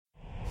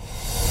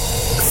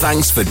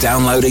Thanks for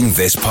downloading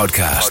this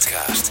podcast.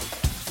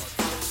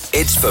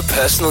 It's for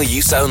personal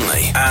use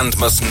only and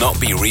must not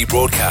be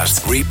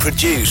rebroadcast,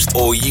 reproduced,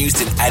 or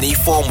used in any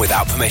form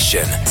without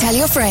permission. Tell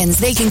your friends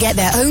they can get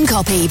their own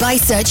copy by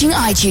searching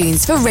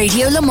iTunes for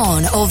Radio Le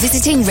Mans or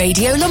visiting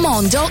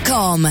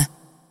radiolemans.com.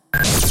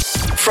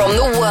 From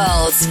the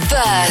world's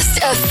first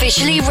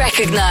officially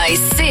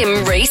recognized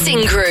sim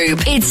racing group,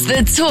 it's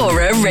the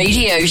TORA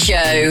Radio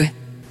Show.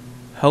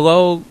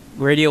 Hello,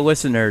 radio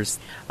listeners.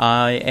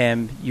 I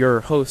am your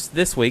host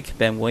this week,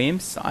 Ben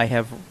Williams. I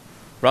have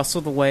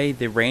rustled away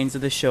the reins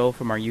of the show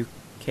from our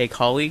UK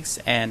colleagues,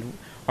 and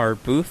our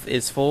booth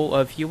is full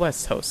of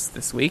US hosts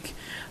this week.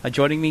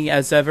 Joining me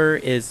as ever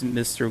is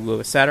Mr.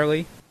 Lewis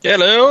Satterley.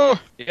 Hello.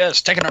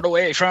 Yes, taking it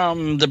away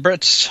from the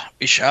Brits,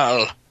 we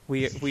shall.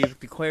 We've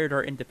declared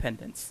our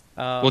independence.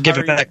 We'll give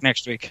it back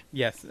next week.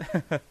 Yes.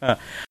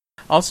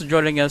 Also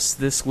joining us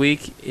this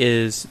week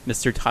is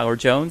Mr. Tyler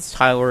Jones.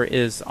 Tyler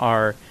is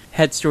our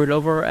head steward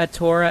over at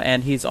TORA,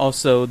 and he's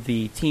also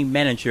the team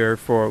manager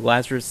for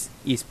Lazarus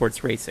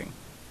Esports Racing.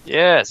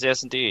 Yes,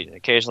 indeed.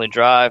 Occasionally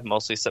drive,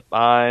 mostly sit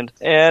behind,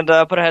 and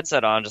put a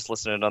headset on, just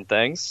listening on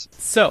things.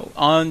 So,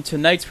 on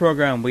tonight's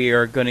program, we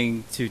are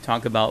going to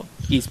talk about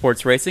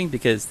esports racing,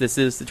 because this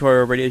is the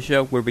TORA Radio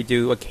Show, where we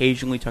do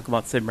occasionally talk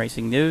about sim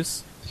racing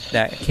news.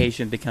 That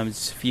occasion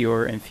becomes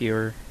fewer and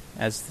fewer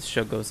as the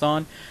show goes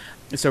on.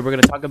 So we're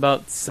going to talk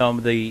about some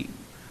of the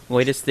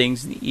latest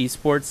things in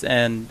esports,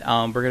 and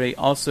we're going to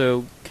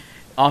also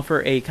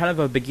offer a kind of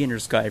a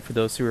beginner's guide for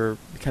those who are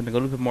becoming a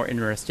little bit more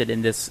interested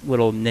in this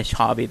little niche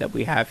hobby that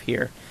we have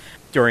here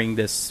during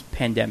this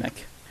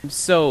pandemic.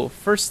 So,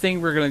 first thing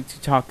we're going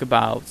to talk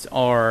about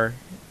are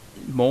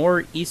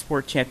more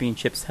esports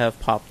championships have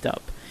popped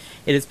up.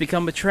 It has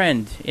become a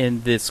trend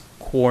in this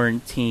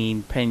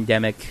quarantine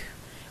pandemic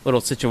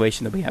little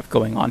situation that we have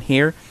going on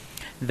here,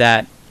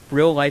 that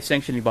real-life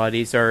sanctioning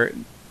bodies are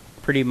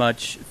pretty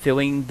much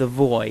filling the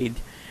void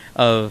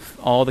of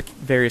all the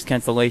various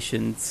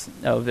cancellations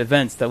of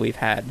events that we've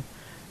had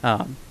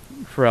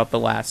throughout the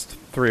last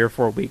 3 or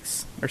 4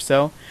 weeks or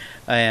so.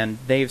 And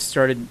they've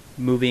started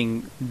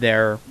moving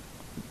their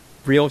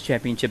real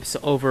championships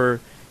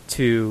over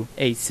to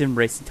a sim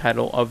racing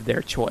title of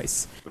their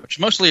choice. Which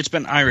mostly it's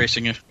been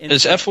iRacing.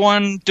 Is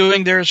F1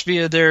 doing theirs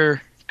via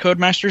their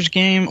Codemasters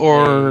game,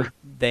 or...?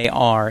 They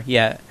are,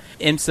 yeah.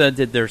 IMSA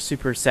did their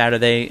Super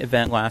Saturday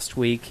event last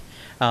week.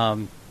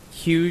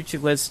 Huge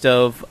list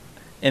of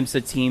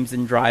IMSA teams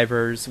and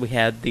drivers. We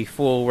had the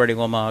full Radio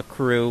Le Mans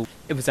crew.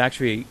 It was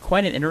actually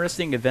quite an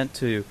interesting event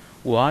to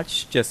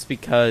watch, just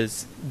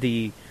because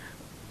the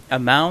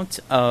amount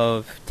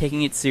of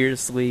taking it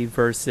seriously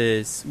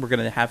versus we're going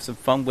to have some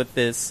fun with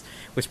this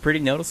was pretty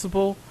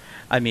noticeable.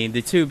 I mean,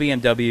 the two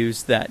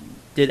BMWs that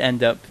did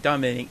end up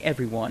dominating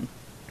everyone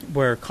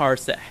were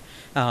cars that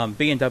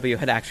BMW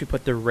had actually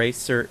put the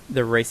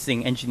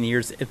racing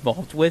engineers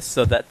involved with,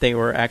 so that they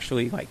were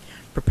actually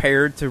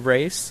prepared to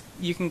race.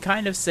 You can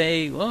kind of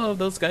say, "Oh,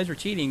 those guys were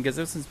cheating because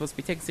this is supposed to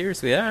be taken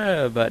seriously."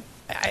 But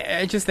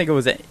I just think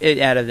it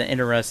added an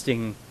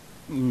interesting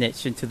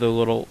niche into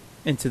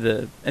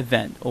the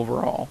event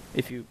overall.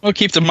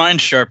 Keep the mind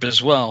sharp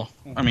as well.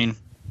 Mm-hmm. I mean,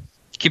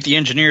 keep the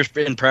engineers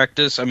in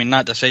practice. I mean,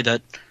 not to say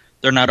that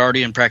they're not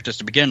already in practice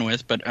to begin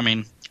with, but I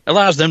mean,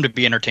 allows them to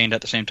be entertained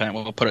at the same time.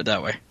 We'll put it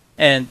that way.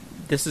 And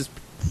this is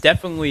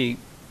definitely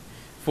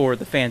for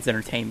the fans'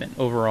 entertainment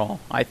overall,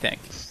 I think.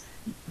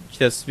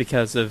 Just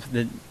because of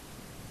the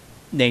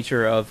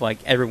nature of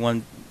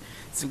everyone's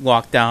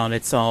locked down,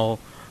 it's all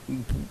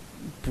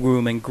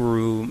bloom and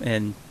gloom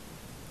and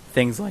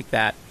things like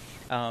that.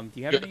 Do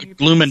you have any opinions?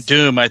 Gloom and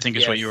doom, I think,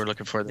 is what you were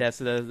looking for. Yes,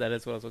 that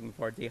is what I was looking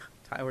for.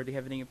 Tyler, do you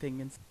have any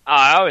opinions?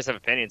 I always have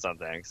opinions on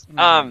things.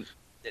 Mm-hmm.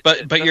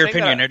 But your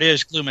opinion, it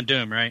is gloom and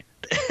doom, right?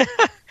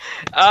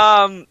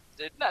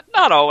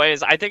 Not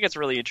always. I think it's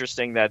really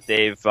interesting that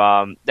they've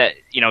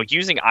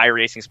using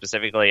iRacing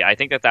specifically. I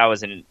think that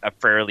was a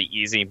fairly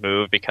easy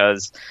move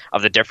because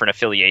of the different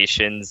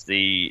affiliations. Like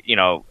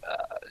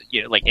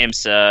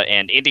IMSA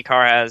and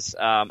IndyCar has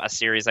a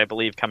series, I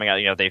believe, coming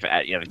out. They've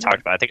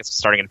talked about. I think it's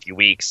starting in a few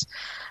weeks.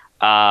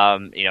 They're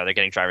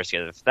getting drivers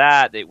together for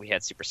that. We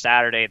had Super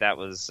Saturday. That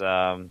was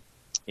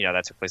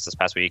that took place this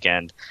past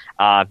weekend.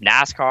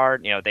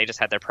 NASCAR, they just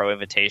had their Pro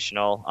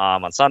Invitational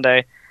on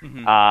Sunday,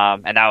 mm-hmm.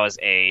 And that was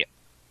a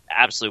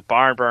absolute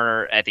barn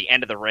burner at the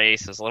end of the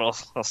race. It was a little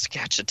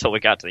sketch until we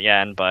got to the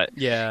end, but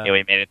yeah,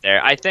 we made it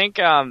there. I think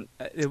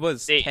it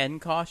was 10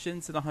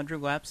 cautions in 100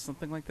 laps,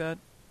 something like that.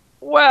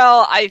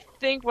 Well, I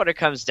think what it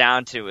comes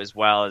down to as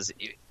well is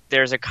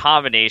there's a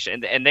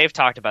combination, and they've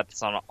talked about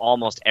this on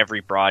almost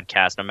every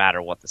broadcast, no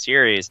matter what the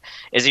series,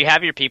 is you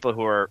have your people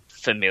who are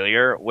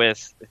familiar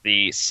with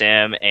the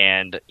sim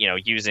and,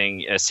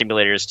 using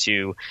simulators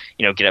to,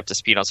 get up to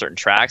speed on certain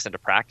tracks and to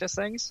practice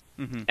things.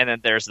 Mm-hmm. And then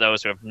there's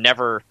those who have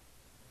never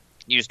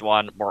used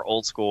one, more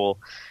old school,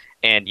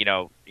 and,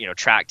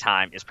 track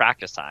time is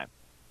practice time.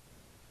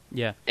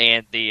 Yeah.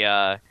 And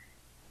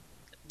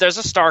there's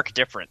a stark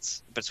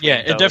difference between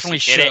those it definitely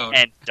who get showed. it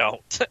and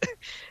don't.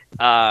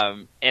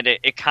 And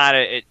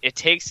it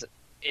takes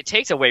it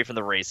takes away from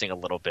the racing a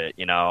little bit.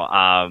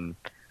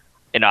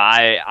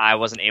 I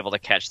wasn't able to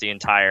catch the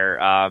entire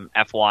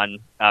F1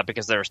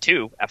 because there was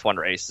two F1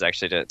 races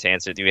actually to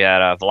answer. We had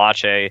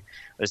Valache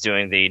was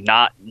doing the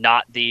not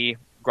the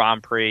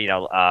Grand Prix.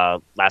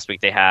 Last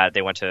week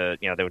they went to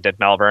they did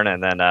Melbourne,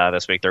 and then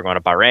this week they're going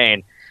to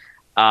Bahrain.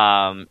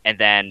 And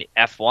then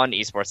F1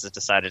 Esports has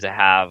decided to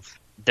have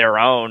their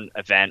own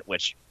event,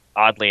 which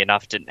oddly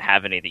enough didn't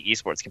have any of the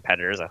esports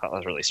competitors. I thought it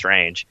was really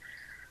strange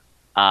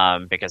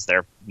because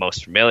they're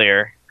most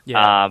familiar.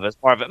 Yeah. It was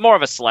more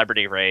of a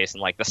celebrity race,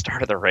 and like the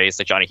start of the race,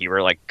 like Johnny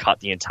Huber cut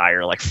the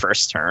entire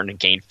first turn and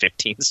gained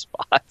 15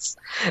 spots.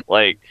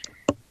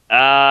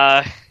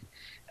 I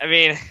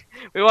mean,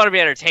 we want to be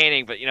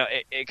entertaining, but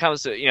it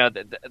comes to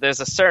there's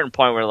a certain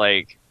point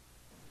where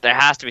there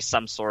has to be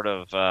some sort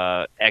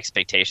of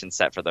expectation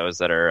set for those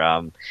that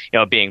are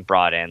being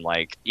brought in.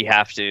 You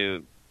have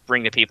to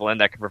bring the people in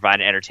that can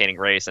provide an entertaining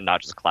race and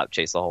not just clout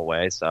chase the whole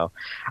way. So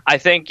I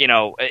think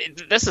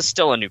this is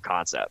still a new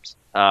concept.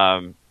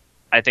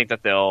 I think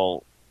that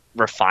they'll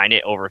refine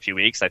it over a few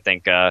weeks. I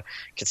think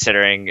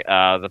considering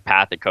the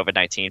path that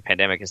COVID-19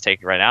 pandemic is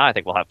taking right now, I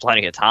think we'll have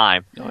plenty of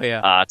time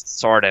to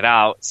sort it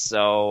out.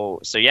 So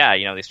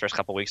yeah, these first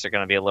couple of weeks are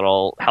going to be a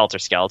little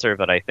helter-skelter,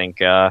 but I think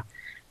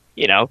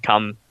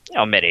come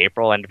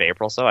mid-April, end of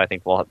April, so I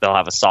think they'll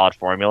have a solid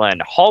formula,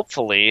 and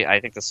hopefully, I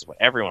think this is what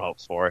everyone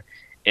hopes for,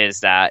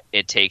 is that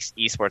it takes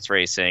esports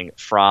racing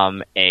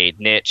from a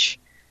niche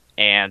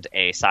and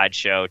a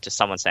sideshow to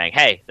someone saying,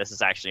 hey, this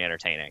is actually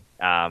entertaining.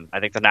 I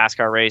think the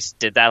NASCAR race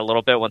did that a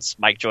little bit once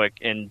Mike Joy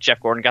and Jeff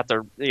Gordon got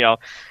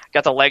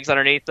the legs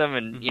underneath them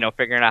and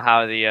figuring out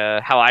how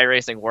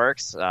iRacing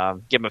works.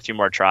 Give them a few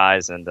more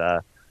tries, and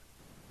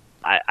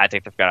I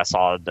think they've got a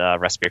solid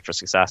recipe for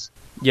success.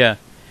 Yeah.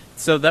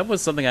 So that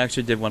was something I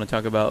actually did want to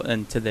talk about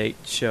in today's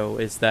show,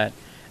 is that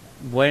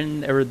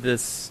whenever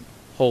this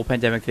whole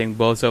pandemic thing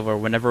blows over,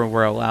 whenever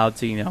we're allowed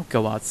to,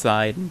 go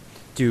outside and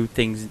do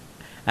things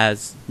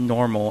as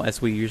normal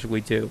as we usually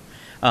do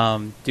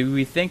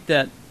we think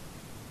that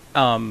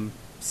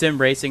sim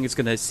racing is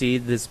going to see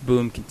this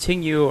boom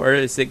continue, or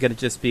is it going to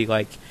just be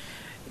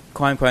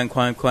climb,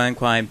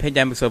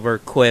 pandemic's over,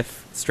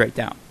 cliff, straight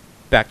down,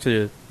 back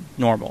to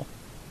normal?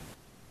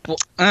 Well,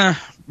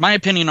 my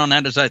opinion on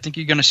that is I think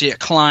you're going to see it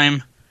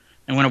climb,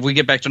 and when we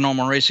get back to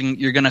normal racing,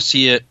 you're going to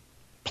see it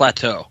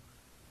plateau.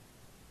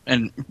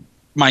 And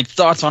my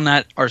thoughts on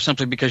that are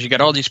simply because you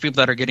got all these people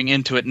that are getting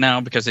into it now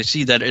because they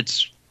see that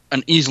it's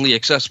an easily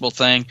accessible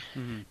thing,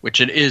 which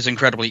it is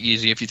incredibly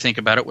easy if you think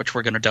about it, which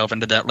we're going to delve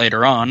into that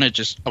later on. It's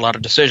just a lot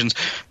of decisions.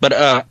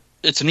 But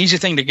it's an easy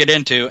thing to get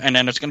into, and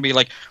then it's going to be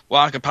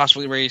well, I could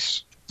possibly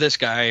race this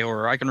guy,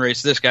 or I can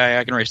race this guy,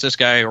 I can race this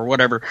guy, or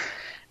whatever,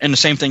 and the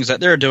same things that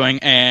they're doing,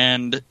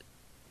 and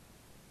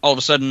all of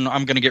a sudden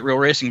I'm going to get real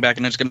racing back,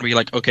 and it's going to be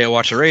okay, I'll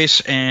watch the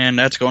race, and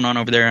that's going on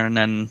over there, and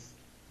then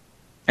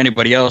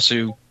anybody else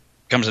who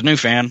becomes a new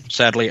fan,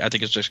 sadly, I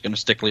think is just going to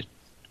stick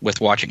with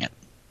watching it.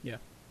 Yeah.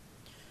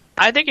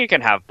 I think you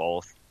can have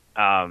both.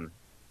 The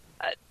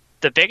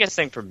biggest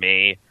thing for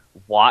me,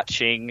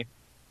 watching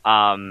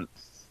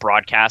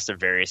broadcasts of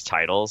various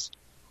titles,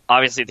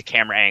 obviously the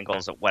camera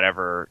angles at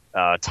whatever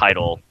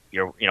title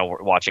you're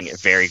watching it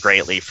vary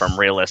greatly from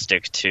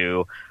realistic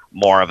to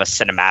more of a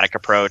cinematic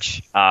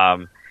approach.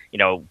 We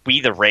Are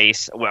the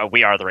Race,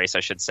 I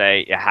should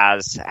say, it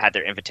has had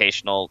their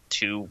invitational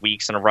 2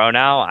 weeks in a row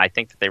now. I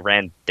think that they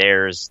ran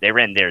theirs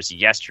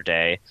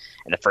yesterday,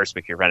 and the first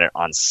week you ran it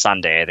on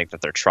Sunday. I think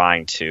that they're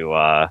trying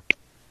to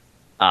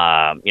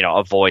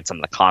avoid some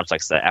of the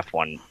conflicts that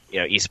F1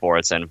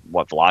 esports and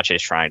what Valache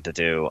is trying to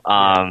do.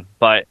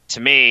 But to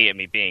me,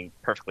 being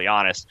perfectly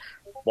honest,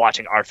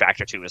 watching R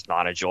Factor 2 is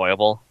not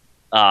enjoyable.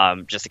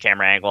 Just the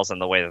camera angles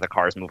and the way that the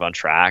cars move on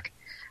track.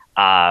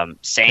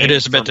 It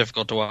is a bit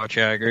difficult to watch.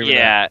 Yeah, I agree with that.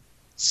 Yeah,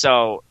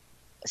 so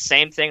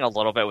same thing a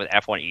little bit with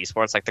F1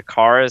 esports. The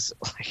cars,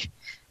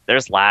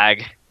 there's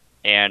lag,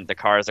 and the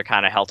cars are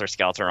kind of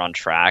helter-skelter on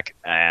track,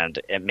 and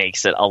it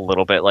makes it a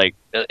little bit a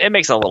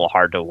little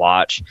hard to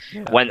watch.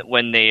 Yeah.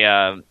 When they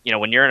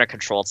when you're in a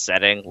controlled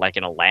setting, like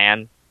in a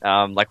LAN,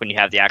 when you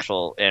have the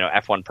actual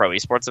F1 Pro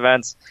esports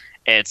events,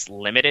 it's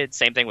limited.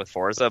 Same thing with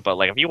Forza, but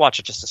if you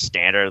watch just a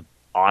standard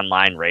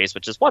online race,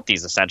 which is what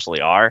these essentially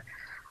are,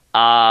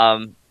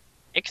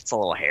 it gets a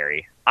little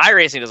hairy.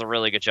 iRacing does a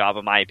really good job,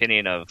 in my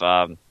opinion, of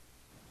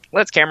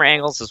its camera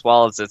angles as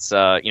well as its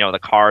the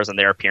cars and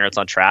their appearance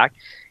on track.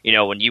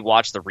 When you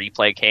watch the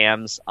replay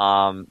cams,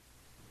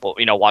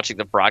 watching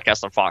the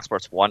broadcast on Fox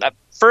Sports 1.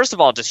 First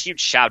of all, just huge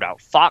shout out,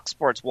 Fox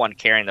Sports 1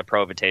 carrying the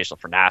Pro Invitational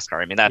for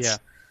NASCAR. That's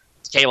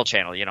cable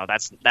channel.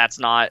 That's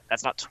not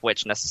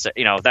Twitch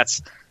necessarily.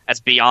 That's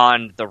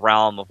beyond the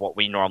realm of what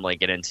we normally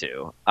get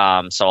into.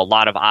 So a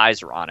lot of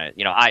eyes are on it.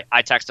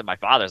 I texted my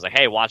father, I was like,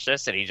 hey, watch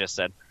this, and he just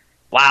said,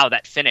 wow,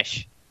 that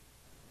finish.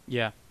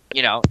 Yeah.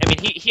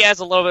 He has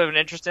a little bit of an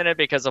interest in it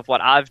because of what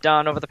I've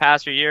done over the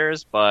past few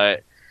years,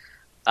 but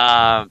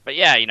yeah,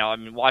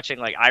 watching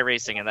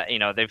iRacing, and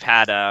that, they've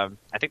had, I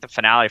think the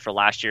finale for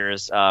last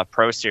year's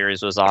Pro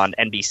Series was on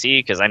NBC,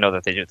 because I know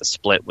that they did the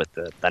split with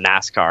the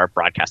NASCAR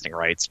broadcasting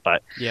rights,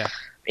 but yeah,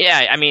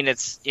 Yeah, I mean,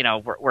 it's,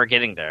 we're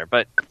getting there,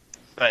 but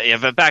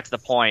back to the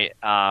point.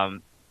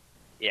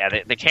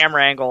 The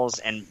camera angles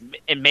and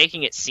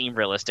making it seem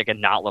realistic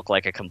and not look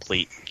like a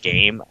complete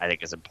game, I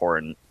think, is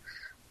important.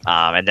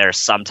 And there's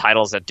some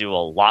titles that do a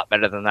lot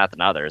better than that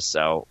than others.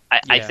 So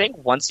I think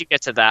once you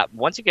get to that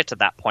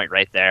point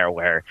right there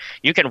where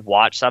you can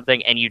watch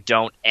something and you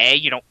don't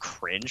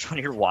cringe when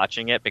you're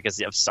watching it because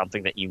you have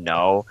something that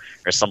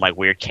or some like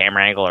weird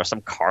camera angle or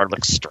some card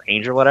looks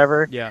strange or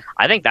whatever. Yeah.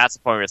 I think that's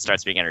the point where it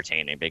starts being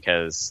entertaining,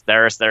 because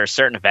there are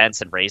certain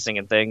events and racing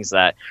and things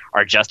that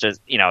are just as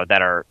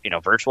that are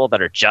virtual,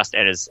 that are just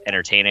as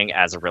entertaining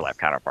as the real life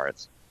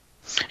counterparts.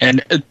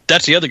 And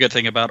that's the other good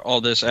thing about all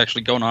this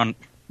actually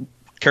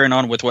carrying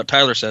on with what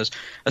Tyler says.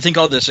 I think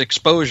all this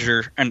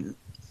exposure and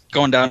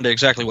going down to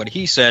exactly what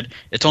he said,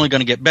 it's only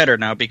going to get better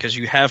now because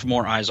you have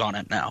more eyes on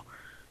it now.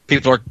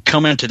 People are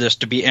coming to this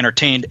to be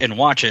entertained and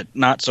watch it,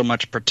 not so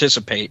much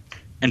participate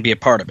and be a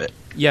part of it.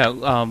 Yeah,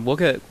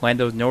 look at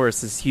Lando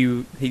Norris.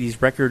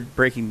 These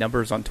record-breaking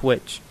numbers on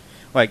Twitch.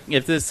 Like,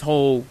 if this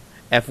whole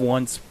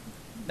F1's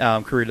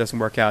career doesn't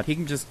work out, he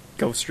can just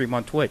go stream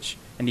on Twitch,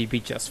 and he'd be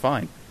just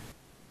fine.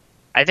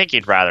 I think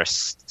he'd rather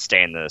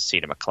stay in the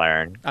seat of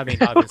McLaren. I mean,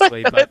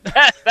 obviously, but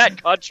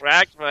that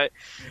contract, but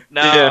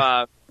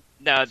no,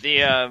 there's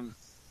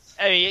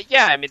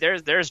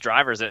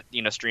drivers that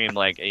stream,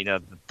 like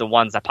the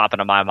ones that pop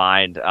into my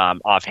mind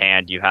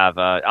offhand. You have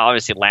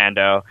obviously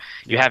Lando,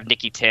 you have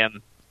Nicky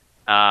Tim,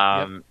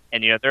 and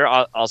there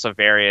are also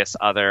various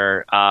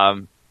other.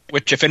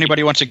 Which, if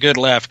anybody wants a good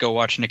laugh, go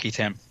watch Nicky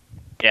Tim.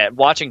 Yeah,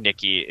 watching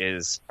Nicky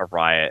is a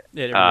riot.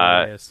 It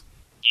really is.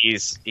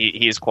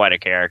 He's quite a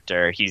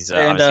character. He's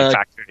and,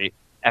 factory.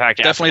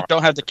 Definitely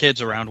don't have the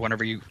kids around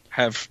whenever you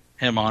have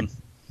him on.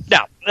 No,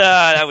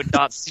 I would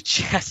not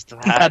suggest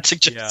that. Not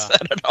suggest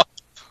that at all.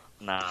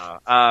 No.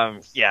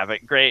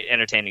 But great,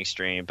 entertaining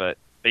stream. But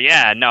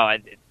yeah, no,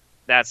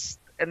 that's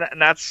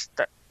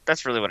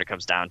really what it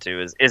comes down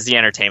to is the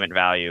entertainment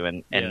value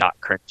and not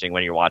cringing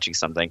when you're watching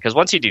something. Because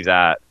once you do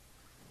that,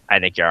 I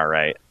think you're all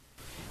right.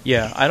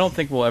 Yeah, I don't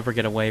think we'll ever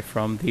get away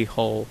from the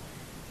whole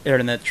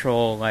internet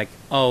troll, like,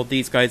 oh,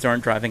 these guys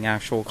aren't driving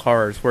actual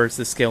cars. Where's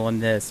the skill in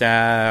this?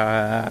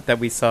 That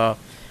we saw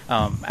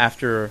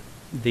after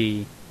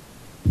the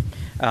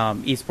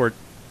eSport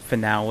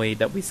finale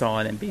that we saw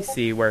on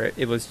NBC, where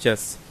it was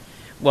just,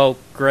 well,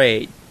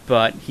 great,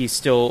 but he's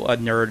still a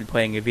nerd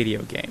playing a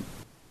video game.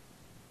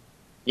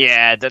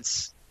 Yeah,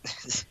 that's...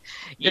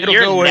 you're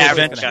never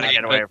going to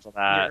get away from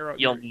that.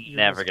 You'll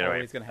never get away. You're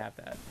always going to have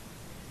that.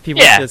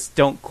 People just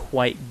don't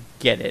quite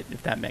get it,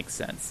 if that makes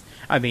sense.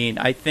 I mean,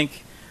 I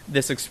think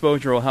this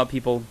exposure will help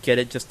people get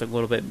it just a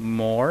little bit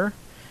more,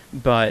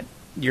 but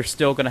you're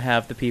still going to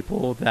have the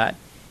people that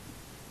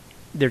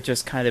they're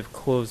just kind of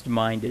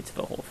closed-minded to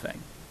the whole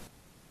thing.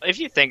 If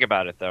you think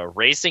about it, though,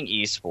 racing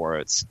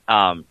esports,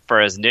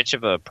 for as niche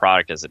of a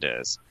product as it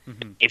is,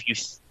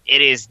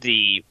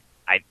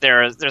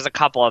 there's a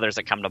couple others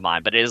that come to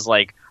mind, but it is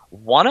like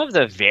one of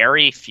the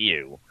very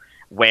few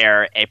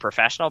where a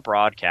professional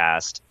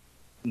broadcast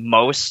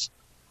most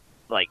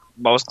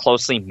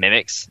closely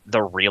mimics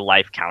the real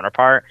life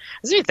counterpart.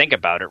 As you think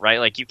about it, right?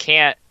 Like, you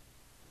can't.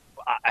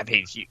 I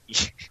mean,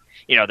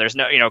 there's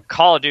no.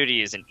 Call of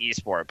Duty is an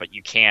esport, but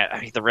you can't.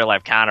 I mean, the real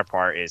life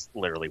counterpart is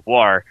literally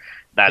war.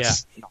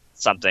 That's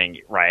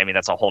something, right? I mean,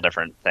 that's a whole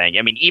different thing.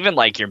 I mean, even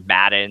like your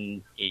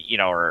Madden,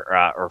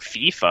 or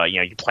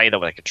FIFA, you play them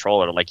with a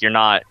controller. Like, you're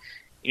not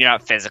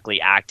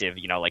physically active,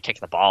 like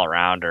kicking the ball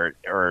around or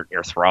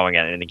throwing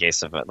it in the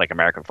case of like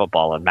American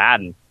football and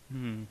Madden.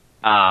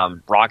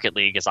 Rocket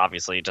League is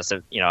obviously just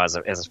as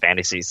a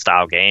fantasy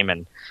style game,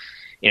 and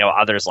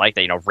others like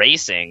that.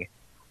 Racing,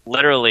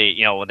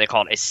 literally, what they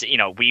call it,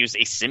 we use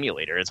a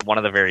simulator. It's one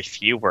of the very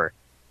few where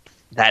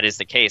that is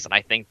the case, and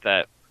I think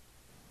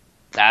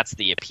that's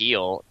the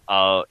appeal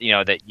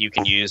that you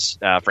can use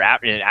for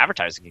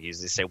advertising. Can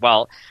use. They say,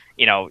 well,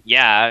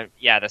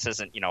 this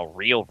isn't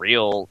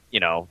real,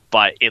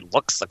 but it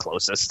looks the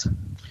closest.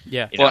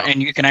 Yeah.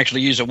 And you can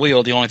actually use a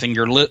wheel. The only thing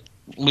you're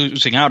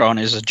losing out on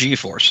is a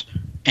G-force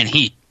and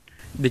heat.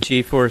 The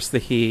G-force, the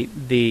heat,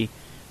 the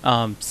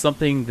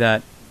something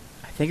that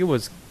I think it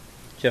was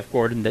Jeff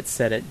Gordon that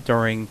said it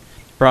during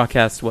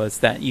broadcast was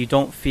that you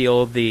don't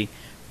feel the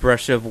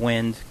brush of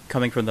wind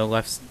coming from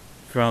the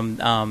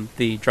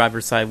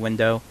driver's side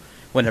window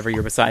whenever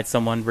you're beside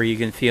someone, where you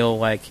can feel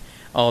like,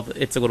 oh,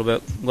 it's a little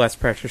bit less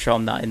pressure, so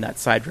I'm not in that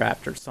side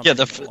draft or something.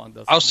 Yeah, along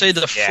those I'll lines. say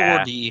the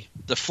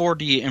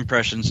 4D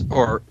impressions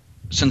or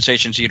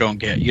sensations you don't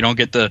get. You don't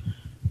get the,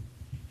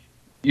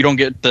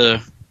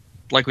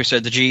 like we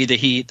said, the G, the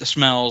heat, the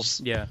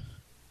smells. Yeah.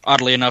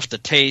 Oddly enough, the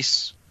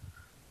taste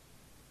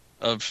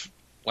of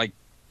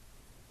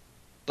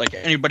like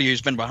anybody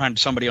who's been behind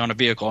somebody on a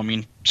vehicle. I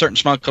mean, certain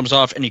smell comes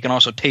off, and you can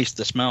also taste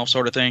the smell,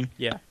 sort of thing.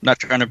 Yeah. Not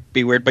trying to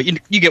be weird, but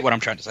you get what I'm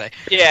trying to say.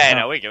 Yeah,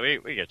 no, we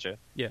get you.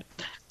 Yeah.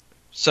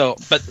 So,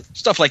 but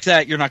stuff like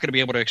that, you're not going to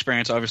be able to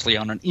experience, obviously,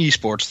 on an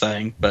esports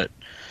thing. But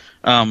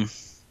I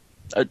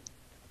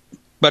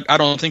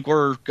don't think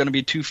we're going to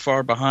be too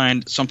far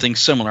behind something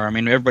similar. I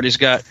mean, everybody's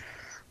got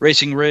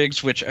racing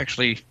rigs, which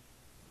actually,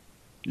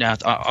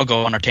 I'll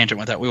go on a tangent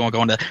with that. We won't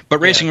go into that. But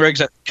racing rigs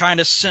that kind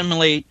of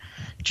simulate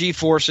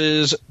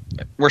G-forces,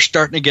 we're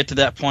starting to get to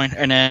that point.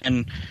 And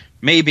then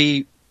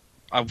maybe,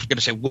 I was going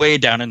to say way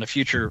down in the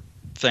future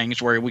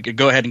things where we could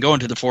go ahead and go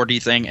into the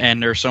 4D thing,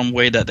 and there's some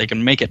way that they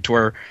can make it to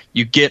where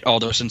you get all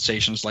those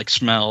sensations like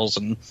smells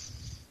and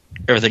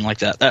everything like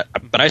that.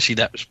 But I see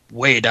that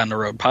way down the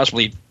road,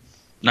 possibly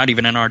not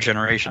even in our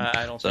generation.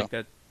 I don't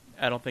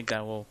think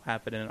that will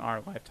happen in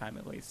our lifetime,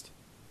 at least.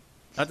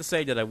 Not to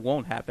say that it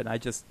won't happen. I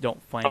just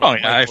don't find it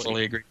likely. I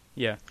fully agree.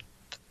 Yeah.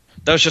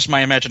 That was just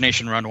my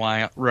imagination running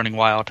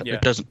wild. Yeah.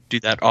 It doesn't do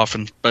that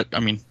often, but I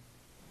mean,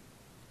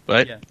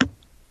 Yeah.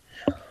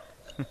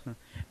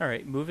 All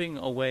right, moving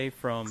away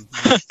from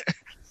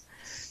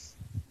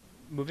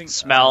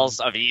smells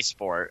of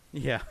esport.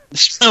 Yeah.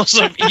 Smells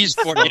of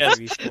esport.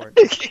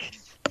 Yes.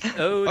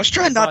 I was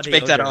trying not to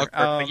make that awkward,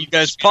 but you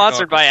guys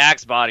sponsored by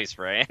Axe Body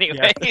Spray.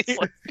 Anyway,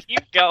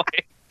 keep going.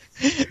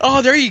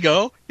 Oh, there you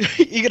go.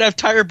 You could have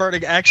tire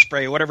burning Axe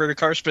spray. Whatever the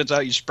car spits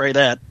out, you spray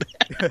that.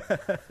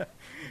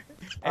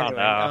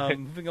 Anyway,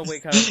 moving away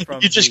kind of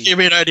from you just gave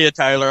me an idea,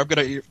 Tyler. I'm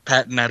going to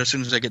patent that as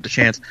soon as I get the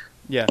chance.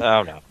 Yeah.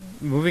 Oh, no.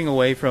 Moving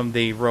away from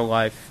the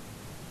real-life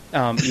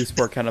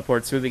esport kind of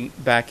ports, moving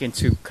back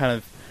into kind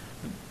of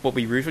what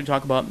we usually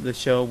talk about in the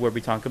show, where we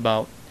talk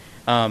about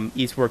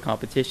esport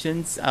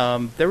competitions.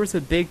 There was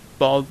a big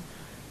bomb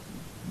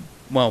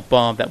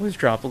that was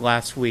dropped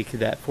last week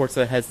that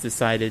Forza has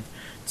decided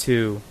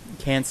to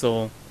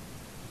cancel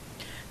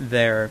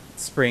their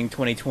spring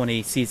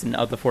 2020 season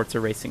of the Forza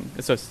Racing.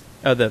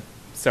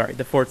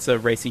 The Forza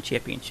Racing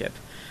Championship.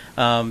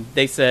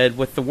 They said,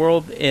 with the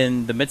world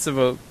in the midst of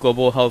a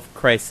global health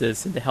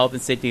crisis and the health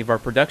and safety of our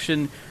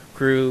production,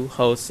 crew,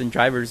 hosts, and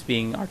drivers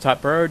being our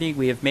top priority,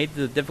 we have made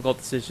the difficult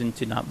decision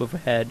to not move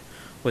ahead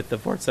with the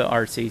Forza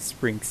RC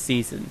spring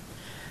season.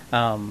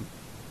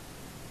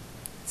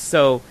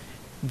 So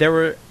there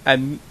were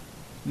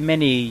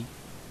many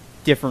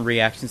different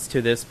reactions to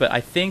this, but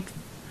I think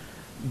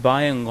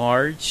by and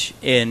large,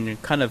 in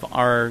kind of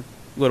our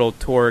little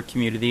TORA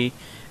community,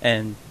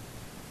 and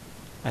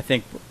I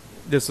think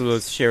this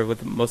was shared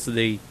with most of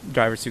the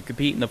drivers who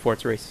compete in the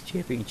Forza Racing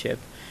Championship,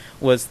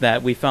 was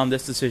that we found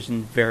this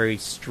decision very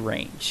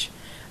strange.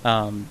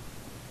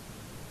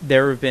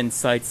 There have been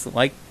sites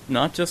like,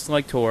 not just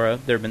like TORA,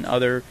 there have been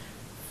other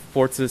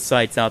Forza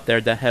sites out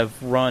there that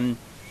have run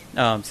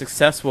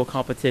successful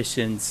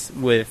competitions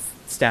with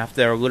staff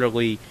that are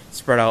literally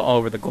spread out all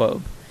over the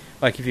globe.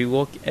 Like if you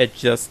look at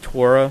just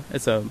TORA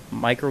as a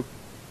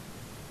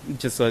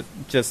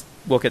just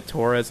look at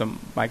TORA as a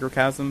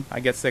microcosm,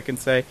 I guess I can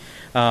say.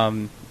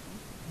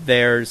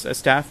 There's a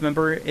staff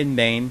member in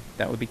Maine,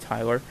 that would be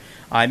Tyler.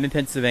 I'm in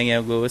Pennsylvania.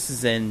 Lewis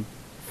is in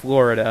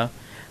Florida.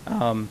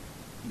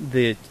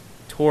 The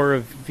TORA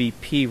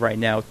VP right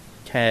now,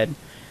 Ted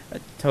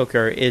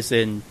Toker, is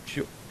in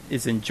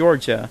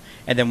Georgia,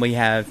 and then we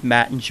have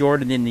Matt and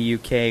Jordan in the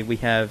UK. We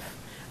have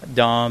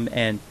Dom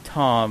and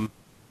Tom.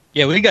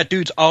 Yeah, we got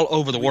dudes all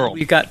over the world.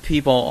 We've got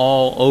people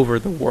all over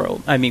the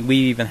world. I mean, we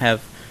even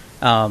have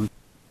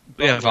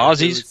we have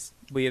Aussies.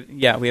 We have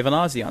an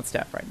Aussie on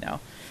staff right now.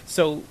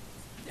 So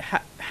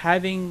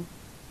having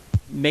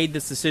made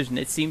this decision,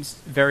 it seems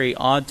very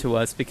odd to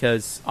us,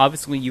 because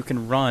obviously you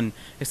can run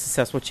a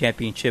successful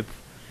championship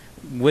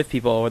with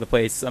people all over the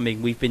place. I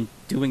mean, we've been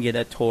doing it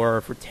at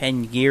TORA for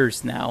 10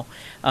 years now.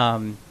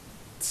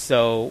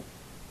 So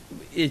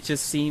it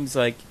just seems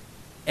like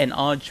an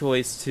odd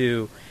choice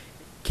to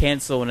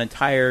cancel an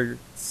entire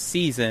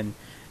season,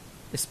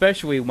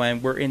 especially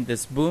when we're in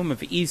this boom of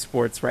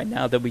esports right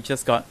now that we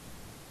just got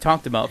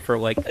talked about for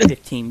like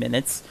 15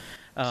 minutes.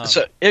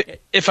 So,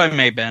 if I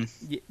may, Ben.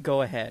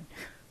 Go ahead.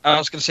 I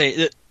was going to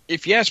say,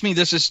 if you ask me,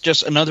 this is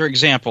just another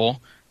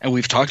example, and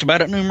we've talked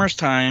about it numerous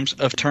times,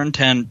 of Turn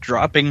 10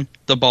 dropping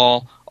the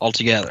ball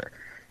altogether.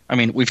 I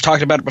mean, we've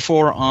talked about it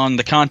before on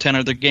the content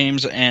of the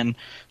games and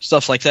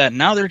stuff like that.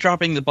 Now they're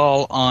dropping the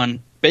ball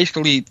on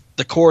basically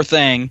the core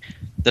thing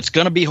that's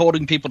going to be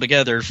holding people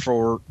together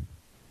for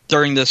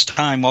during this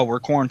time while we're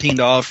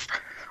quarantined off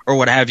or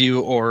what have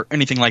you, or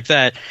anything like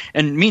that.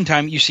 And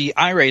meantime, you see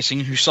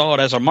iRacing, who saw it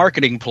as a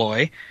marketing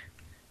ploy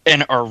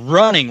and are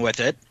running with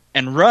it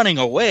and running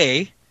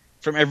away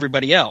from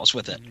everybody else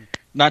with it. Mm-hmm.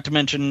 Not to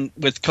mention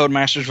with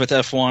Codemasters with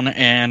F1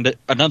 and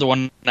another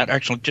one that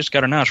actually just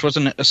got announced.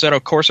 Wasn't it Assetto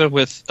Corsa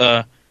with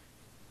the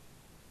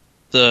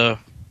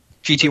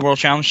GT World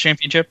Challenge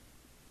Championship?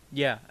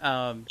 Yeah.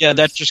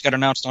 That just got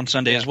announced on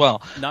Sunday as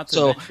well. Not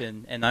to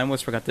mention, and I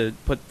almost forgot to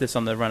put this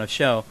on the run of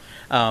show,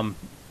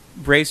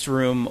 Race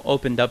Room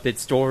opened up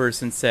its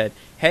doors and said,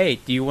 hey,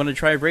 do you want to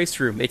try Race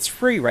Room? It's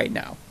free right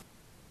now.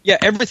 Yeah,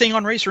 everything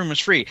on Race Room is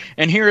free.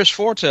 And here is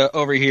Forza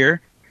over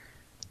here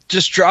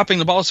just dropping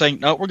the ball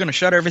saying, no, we're going to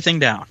shut everything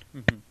down.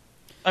 Mm-hmm.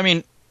 I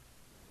mean,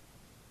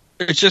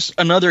 it's just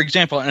another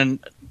example. And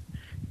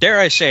dare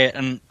I say it,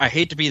 and I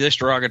hate to be this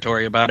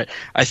derogatory about it,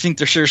 I think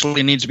there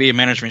seriously needs to be a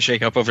management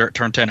shakeup over at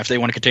Turn 10 if they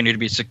want to continue to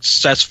be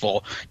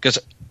successful. Because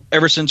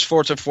ever since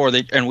Forza 4,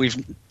 and we've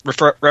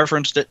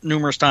referenced it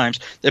numerous times,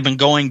 they've been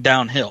going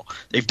downhill.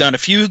 They've done a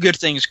few good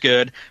things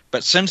good,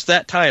 but since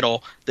that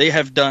title, they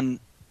have done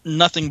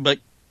nothing but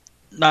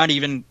not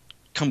even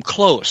come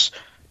close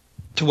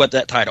to what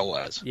that title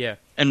was. Yeah.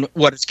 And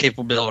what its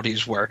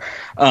capabilities were.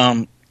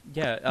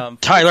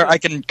 Tyler, I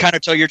can kind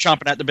of tell you're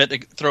chomping at the bit to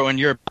throw in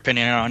your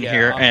opinion on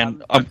here.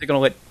 I'm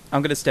going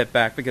to step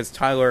back because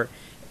Tyler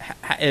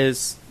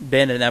has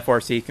been an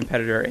FRC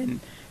competitor and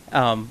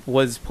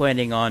was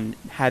planning on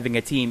having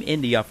a team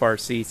in the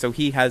FRC, so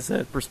he has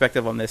a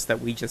perspective on this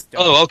that we just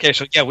don't. Oh, okay.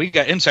 So yeah, we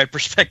got inside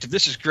perspective.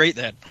 This is great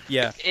then.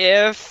 Yeah.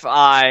 If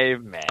I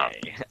may,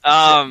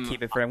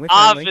 keep it friendly.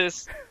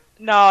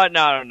 No.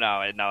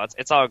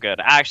 It's all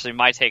good. Actually,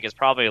 my take is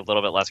probably a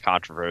little bit less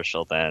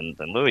controversial than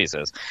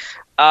Louis's.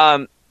 Here's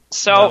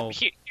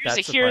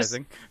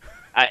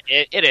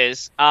it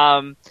is.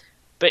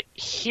 But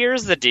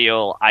here's the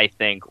deal. I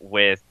think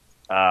with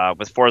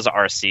Forza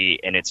RC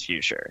and its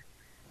future.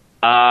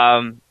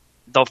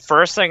 The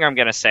first thing I'm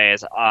gonna say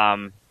is, first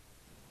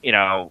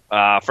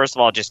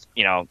of all, just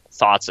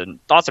thoughts and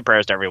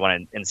prayers to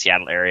everyone in the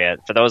Seattle area.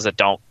 For those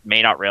that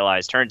may not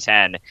realize, Turn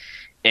 10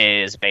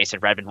 is based in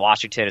Redmond,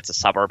 Washington. It's a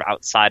suburb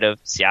outside of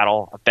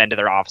Seattle. I've been to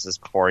their offices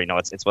before.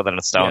 It's within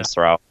a stone's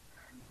throw.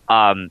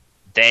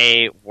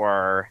 They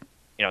were,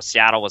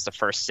 Seattle was the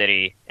first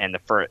city and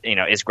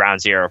is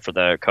ground zero for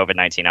the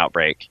COVID-19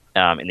 outbreak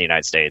in the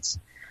United States.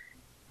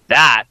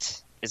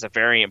 That is a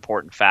very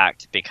important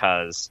fact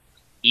because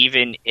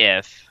even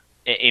if,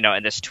 in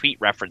this tweet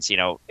reference,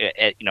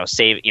 at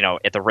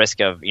the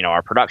risk of,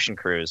 our production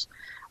crews,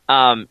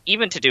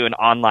 even to do an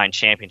online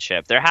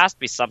championship, there has to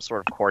be some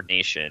sort of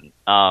coordination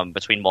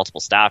between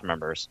multiple staff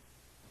members.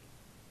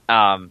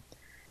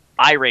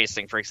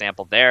 iRacing, for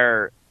example,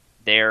 their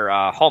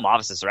home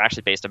offices are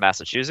actually based in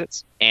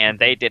Massachusetts, and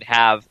they did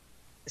have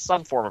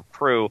some form of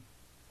crew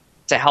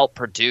to help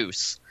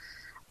produce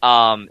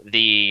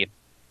the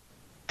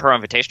Pro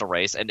Invitational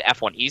race, and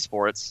F1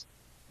 Esports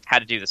had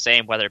to do the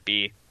same, whether it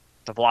be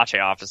the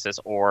Vlache offices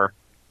or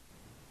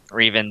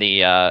even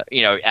the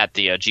at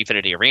the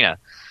Gfinity Arena.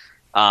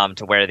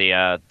 To where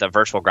the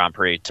virtual Grand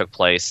Prix took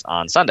place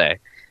on Sunday.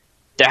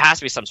 There has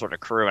to be some sort of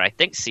crew, and I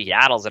think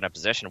Seattle's in a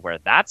position where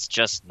that's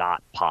just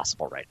not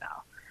possible right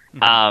now.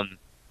 Mm-hmm.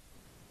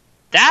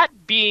 That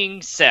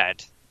being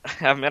said,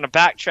 I'm going to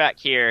backtrack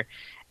here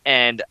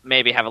and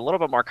maybe have a little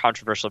bit more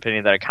controversial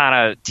opinion that I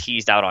kind of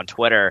teased out on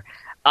Twitter.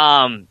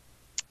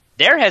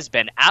 There has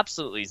been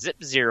absolutely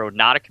zero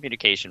not a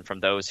communication from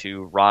those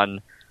who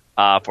run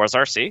Forza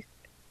RC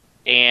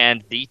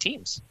and the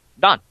teams.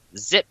 None.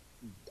 Zip.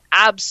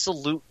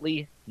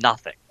 Absolutely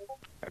nothing.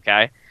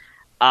 Okay?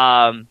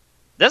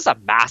 This is a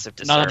massive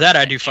disservice. None of that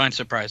I do find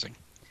surprising.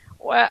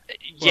 Well,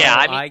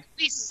 at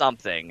least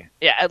something.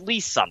 Yeah, at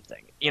least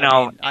something.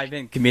 I've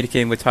been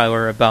communicating with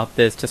Tyler about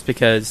this just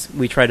because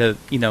we try to,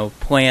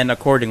 plan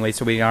accordingly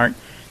so we aren't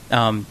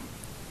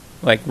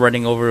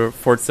running over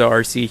Forza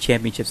RC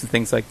championships and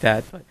things like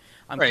that. But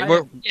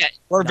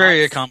we're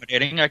very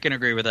accommodating. I can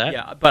agree with that.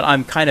 Yeah, but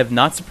I'm kind of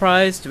not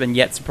surprised and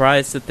yet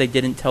surprised that they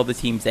didn't tell the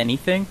teams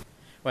anything.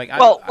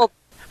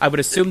 I would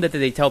assume that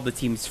they tell the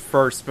teams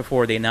first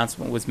before the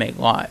announcement was made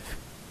live.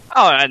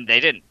 Oh, and they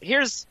didn't.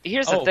 Here's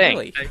the thing.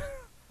 Really?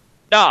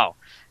 No.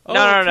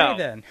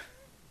 Then.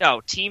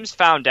 No, teams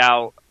found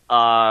out.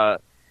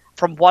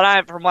 From what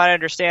I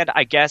understand,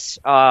 I guess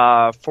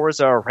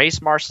Forza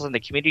Race Marshals and the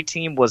community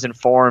team was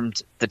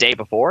informed the day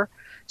before,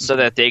 so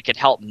that they could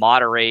help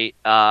moderate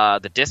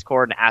the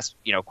Discord and ask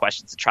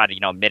questions to try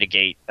to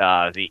mitigate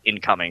the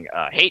incoming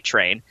hate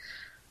train.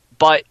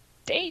 But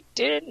they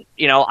didn't.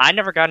 I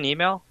never got an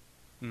email.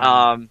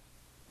 Mm-hmm.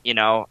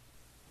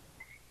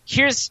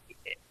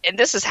 And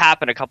this has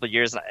happened a couple of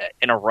years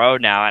in a row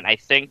now, and I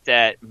think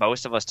that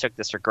most of us took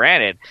this for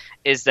granted,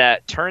 is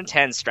that Turn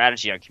 10's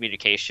strategy on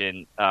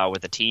communication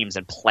with the teams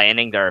and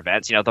planning their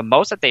events, the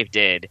most that they've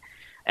did,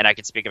 and I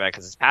can speak about it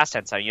because it's past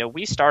tense time,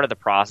 we started the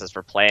process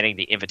for planning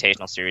the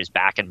Invitational Series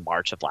back in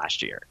March of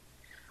last year.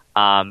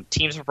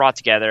 Teams were brought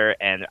together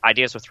and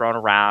ideas were thrown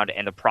around,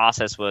 and the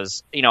process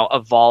was,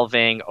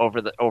 evolving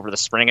over the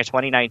spring of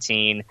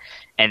 2019,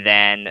 and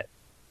then,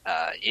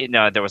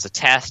 there was a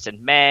test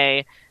in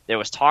May. There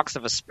was talks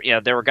of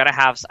they were going to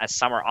have a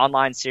summer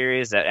online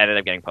series that ended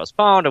up getting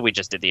postponed, and we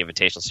just did the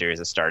Invitational Series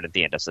that started at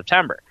the end of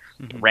September.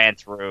 Mm-hmm. Ran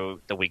through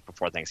the week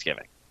before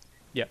Thanksgiving.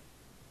 Yeah.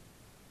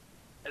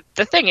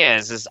 The thing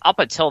is up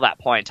until that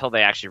point, until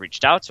they actually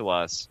reached out to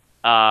us,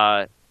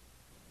 in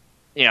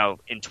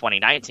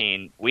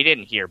 2019, we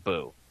didn't hear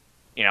boo,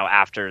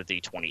 after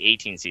the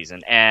 2018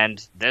 season,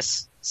 and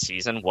this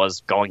season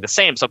was going the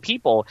same. So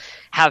people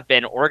have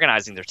been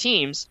organizing their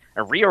teams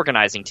and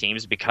reorganizing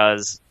teams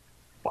because,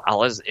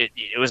 well,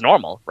 it was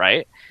normal,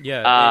 right?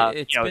 Yeah,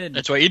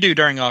 that's what you do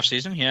during off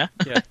season. Yeah.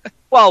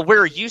 Well,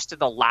 we're used to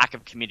the lack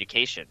of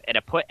communication, and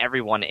it put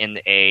everyone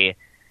there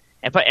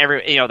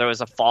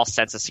was a false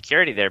sense of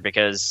security there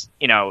because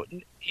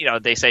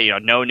they say,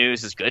 no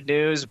news is good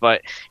news,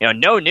 but,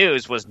 no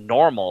news was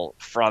normal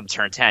from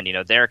Turn 10.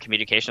 Their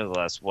communication with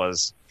us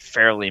was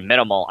fairly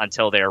minimal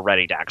until they were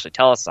ready to actually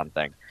tell us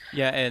something.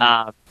 Yeah,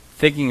 and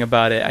thinking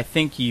about it, I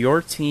think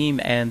your team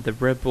and the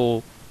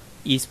Ripple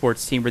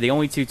Esports team were the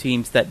only two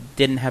teams that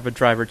didn't have a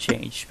driver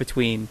change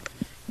between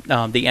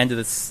the end of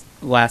this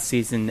last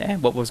season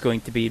and what was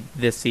going to be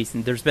this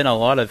season. There's been a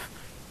lot of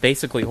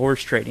basically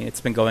horse trading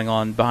that's been going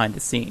on behind the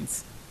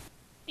scenes.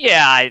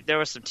 Yeah, there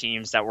were some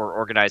teams that were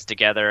organized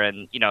together,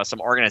 and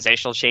some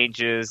organizational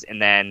changes,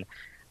 and then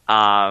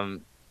I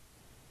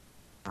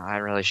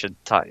really should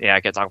talk. Yeah,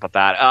 I could talk about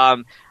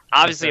that.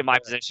 Obviously, in my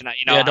position,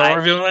 don't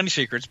reveal any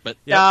secrets, but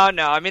no.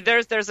 I mean,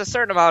 there's a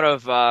certain amount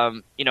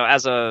of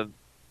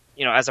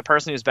as a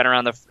person who's been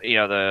around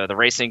the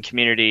racing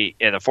community,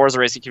 the Forza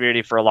racing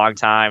community for a long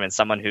time, and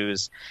someone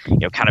who's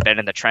kind of been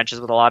in the trenches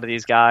with a lot of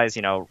these guys,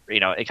 kind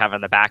of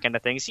in the back end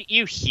of things,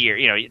 you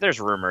hear, there's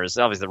rumors.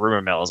 Obviously, the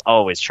rumor mill is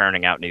always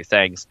churning out new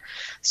things.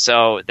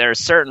 So there's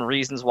certain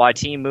reasons why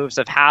team moves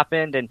have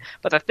happened,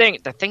 but the thing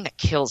that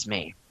kills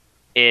me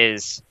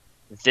is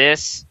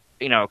this,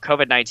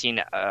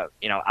 COVID-19,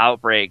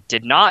 outbreak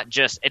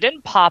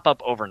didn't pop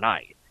up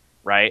overnight.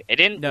 Right? It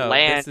didn't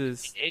land.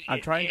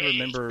 I'm trying to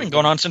remember. It's been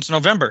going on since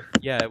November.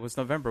 Yeah, it was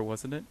November,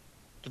 wasn't it?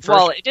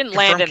 It didn't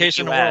land in the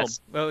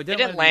US. Well, it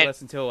didn't land in the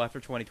US until after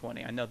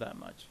 2020. I know that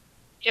much.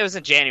 It was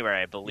in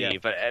January, I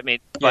believe.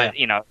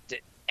 Yeah.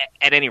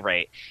 At any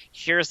rate,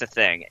 here's the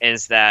thing: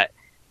 is that,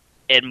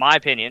 in my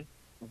opinion,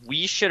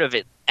 we should have,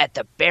 at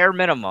the bare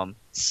minimum,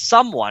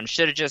 someone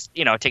should have just,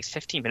 it takes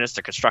 15 minutes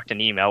to construct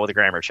an email with a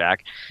grammar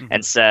check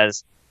and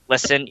says,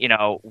 "Listen,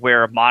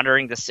 we're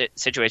monitoring the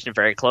situation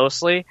very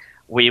closely.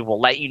 We will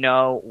let you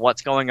know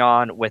what's going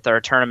on with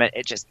our tournament."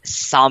 It's just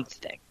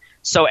something.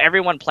 So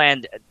everyone,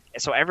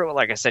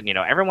 like I said,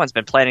 everyone's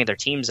been planning their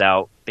teams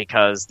out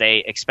because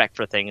they expect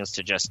for things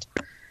to just,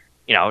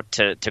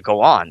 to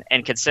go on.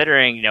 And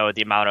considering,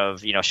 the amount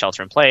of,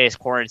 shelter in place,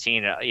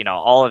 quarantine,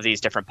 all of these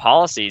different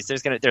policies,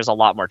 there's a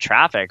lot more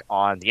traffic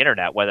on the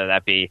internet, whether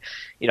that be,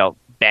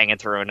 banging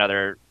through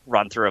another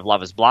run through of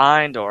Love is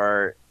Blind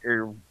or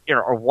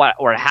what,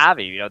 or have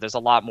you. There's a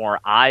lot more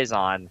eyes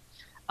on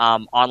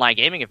online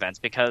gaming events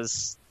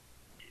because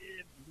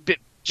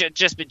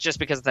just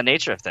because of the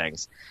nature of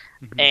things.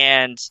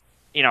 And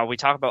we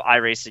talk about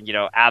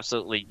iRacing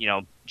absolutely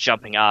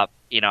jumping up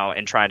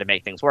and trying to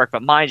make things work,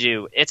 but mind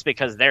you, it's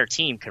because their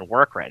team can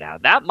work right now.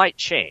 That might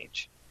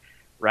change,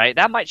 right?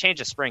 That might change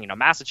this spring.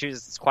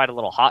 Massachusetts is quite a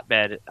little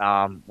hotbed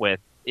with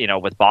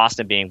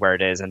Boston being where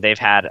it is, and they've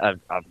had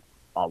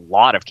a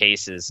lot of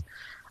cases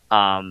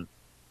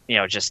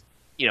just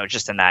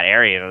in that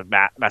area.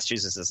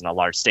 Massachusetts isn't a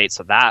large state,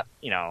 so that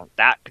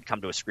that could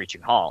come to a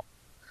screeching halt.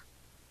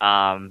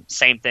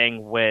 Same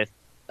thing with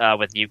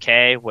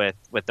UK with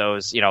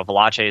those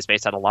Veloce is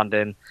based out of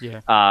London.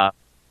 Yeah.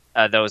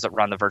 Those that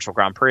run the virtual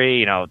Grand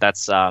Prix,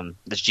 that's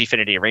this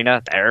Gfinity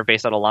Arena. They're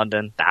based out of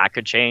London. That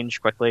could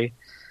change quickly.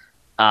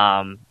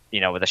 With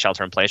the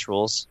shelter in place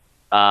rules,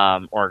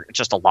 or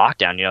just a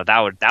lockdown.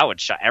 That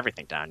would shut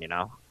everything down.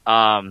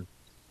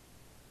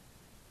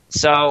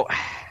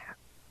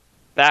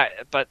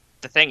 But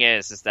the thing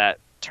is that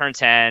Turn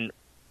 10,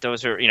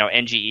 those who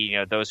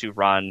NGE, those who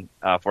run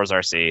Forza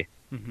RC,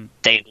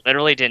 they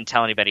literally didn't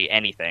tell anybody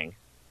anything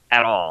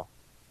at all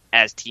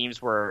as teams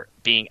were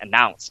being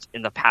announced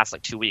in the past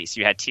 2 weeks.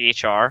 You had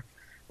THR,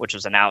 which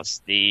was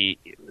announced the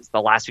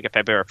last week of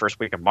February, first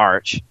week of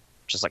March,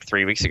 which is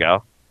 3 weeks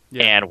ago,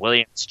 and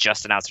Williams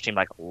just announced their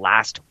team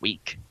last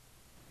week.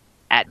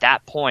 At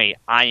that point,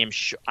 I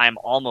am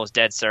almost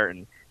dead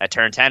certain that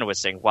Turn 10 was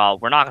saying, well,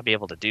 we're not going to be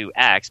able to do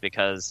X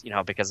because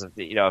of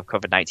the of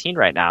COVID-19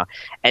 right now.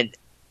 And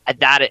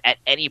at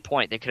any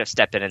point they could have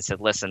stepped in and said,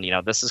 listen,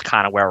 this is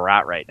kind of where we're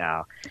at right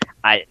now.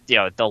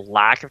 The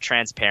lack of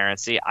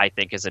transparency, I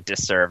think, is a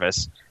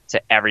disservice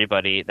to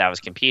everybody that was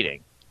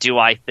competing. Do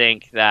I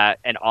think that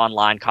an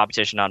online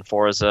competition on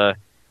Forza,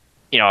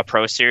 a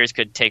pro series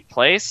could take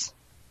place?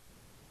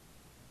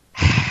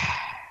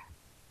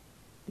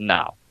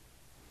 No.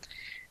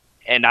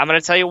 And I'm going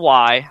to tell you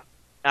why.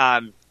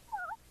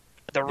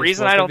 The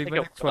reason I don't think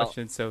it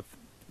question, so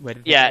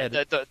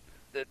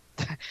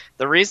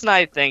the reason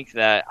I think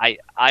that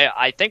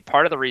I think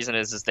part of the reason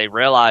is they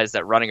realized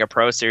that running a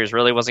pro series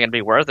really wasn't going to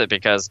be worth it,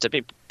 because to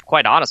be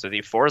quite honest with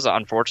you, Forza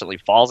unfortunately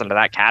falls into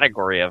that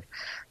category of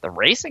the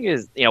racing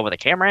is with the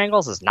camera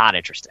angles is not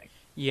interesting.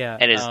 Yeah,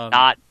 and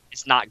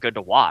it's not good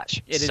to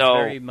watch. It is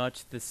very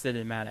much the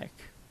cinematic.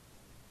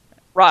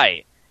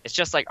 Right. It's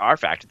just like R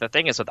Factor. The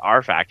thing is with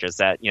R Factor is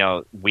that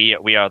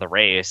we are the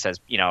race has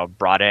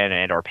brought in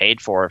and or paid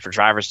for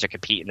drivers to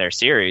compete in their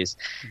series,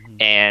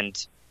 and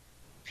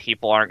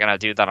people aren't going to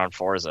do that on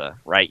Forza,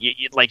 right?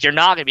 You're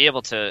not going to be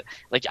able to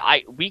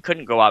we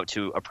couldn't go out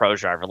to a pro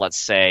driver. Let's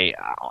say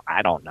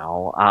I don't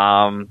know.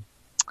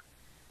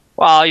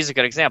 Well, I'll use a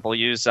good example.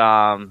 Use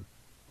oh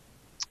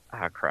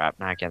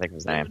crap! Now I can't think of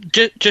his name.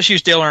 Just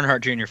use Dale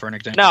Earnhardt Jr. for an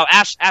example. No,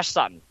 Ash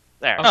Sutton.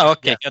 There. Oh,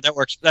 okay. Yeah, that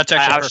works. That's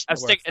actually. I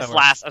was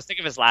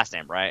thinking of his last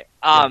name, right?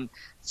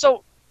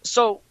 So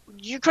So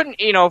you couldn't,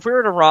 if we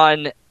were to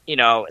run,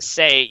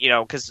 say,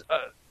 because,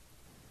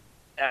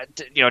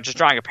 just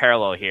drawing a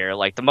parallel here,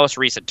 like the most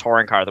recent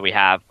touring car that we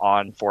have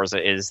on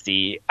Forza is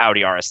the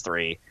Audi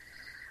RS3.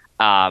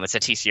 It's a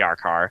TCR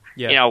car.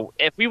 Yeah.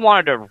 If we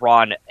wanted to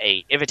run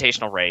a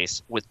invitational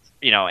race with,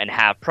 and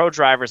have pro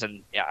drivers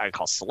and I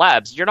call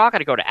celebs, you're not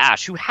going to go to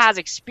Ash, who has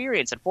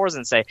experience in Forza,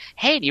 and say,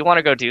 "Hey, do you want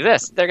to go do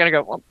this?" They're going to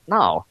go, "Well,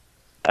 no,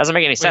 that doesn't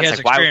make any sense." He has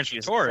like, why experience would you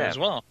with TORA as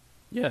well.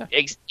 Yeah.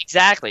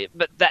 Exactly.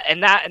 But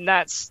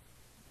that's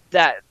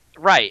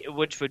right,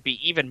 which would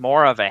be even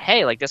more of a,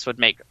 hey, like this would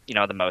make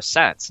the most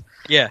sense.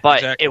 Yeah, but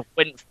exactly. It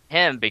wouldn't for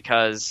him,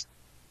 because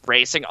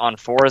racing on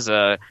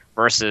Forza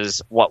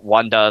versus what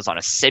one does on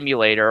a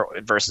simulator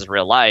versus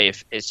real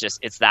life it's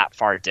that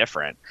far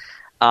different.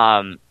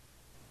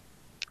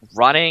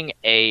 Running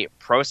a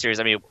pro series,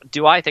 I mean,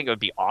 do I think it would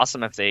be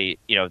awesome if they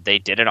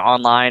did an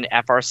online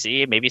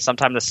FRC maybe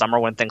sometime this summer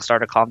when things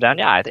start to calm down?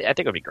 Yeah, I think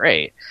it would be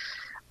great.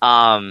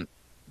 But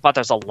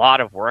there's a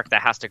lot of work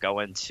that has to go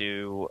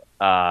into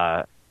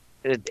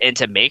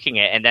making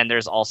it, and then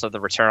there's also the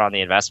return on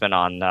the investment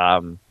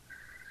on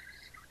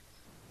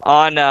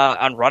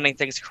running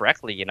things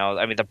correctly.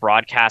 I mean, the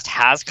broadcast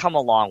has come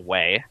a long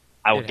way.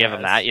 I will give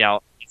them that.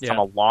 It's come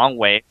a long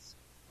way.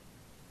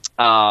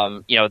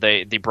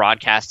 The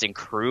broadcasting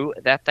crew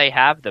that they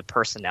have, the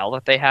personnel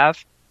that they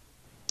have,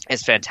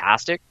 is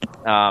fantastic.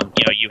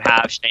 You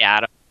have Shea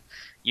Adams,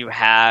 you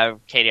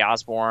have Katie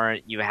Osborne,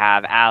 you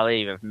have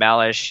Ali, you have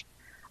Mellish.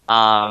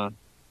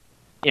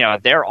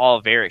 They're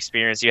all very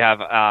experienced. You have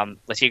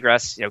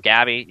Latigras,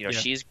 Gabby,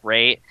 she's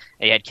great.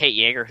 And you had Kate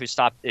Yeager who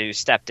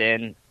stepped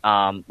in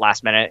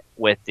last minute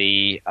with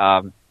the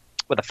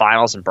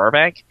finals in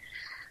Burbank,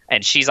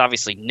 and she's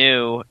obviously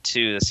new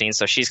to the scene,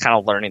 so she's kind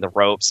of learning the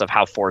ropes of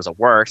how Forza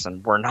works,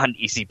 and we're not an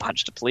easy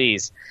bunch to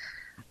please.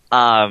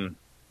 But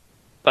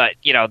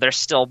there's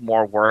still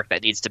more work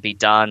that needs to be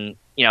done.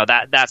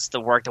 That's the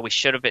work that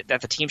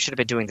the team should have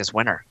been doing this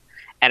winter.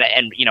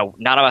 And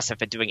none of us have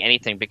been doing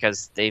anything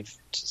because they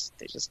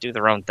just do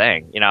their own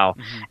thing,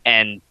 Mm-hmm.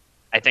 And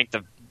I think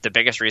the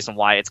biggest reason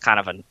why it's kind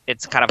of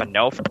a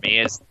no for me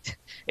is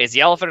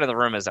the elephant in the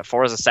room is that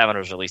Forza 7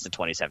 was released in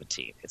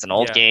 2017. It's an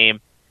old game,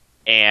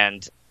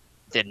 and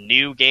the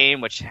new game,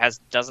 which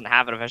doesn't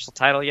have an official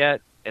title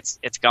yet,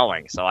 it's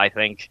going. So I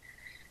think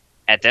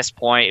at this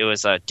point it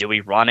was do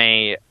we run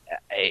an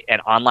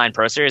online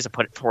pro series and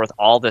put forth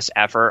all this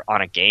effort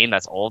on a game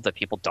that's old that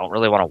people don't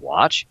really want to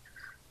watch?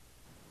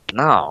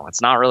 No,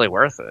 it's not really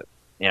worth it.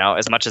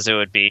 As much as it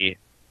would be,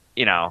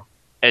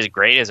 as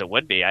great as it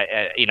would be,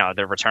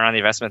 the return on the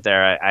investment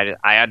there,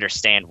 I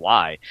understand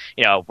why.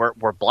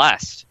 We're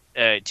blessed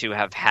to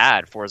have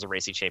had Forza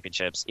Racing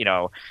Championships,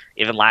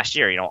 even last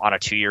year, on a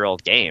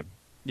 2-year-old game.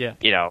 Yeah.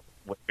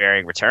 With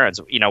varying returns.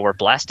 We're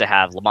blessed to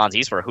have Le Mans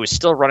Esports, who is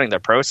still running their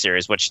pro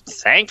series, which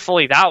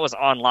thankfully that was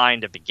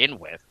online to begin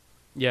with.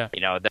 Yeah.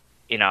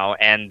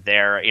 And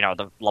their,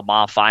 the Le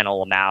Mans final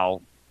will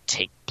now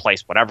take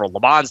place whenever Le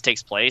Mans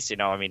takes place.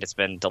 It's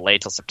been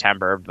delayed till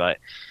September, but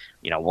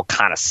we'll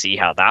kind of see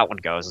how that one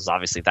goes, as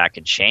obviously that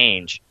could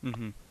change.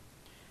 Mm-hmm.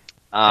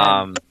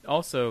 And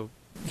also,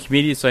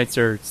 community sites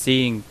are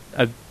seeing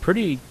a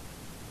pretty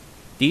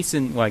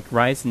decent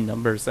rise in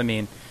numbers. I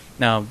mean,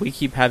 now we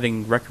keep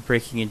having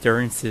record-breaking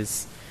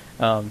endurances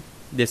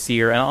this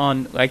year, and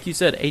on, like you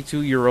said, a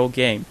 2-year-old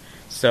game.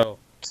 So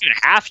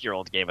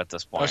 2.5-year-old game at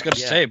this point. I was going to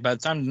say, by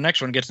the time the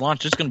next one gets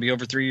launched, it's going to be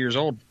over 3 years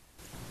old.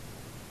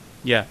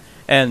 Yeah,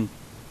 and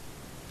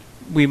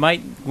we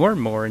might learn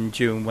more in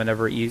June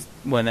whenever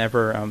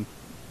E3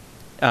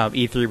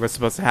 was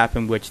supposed to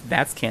happen, which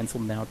that's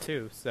canceled now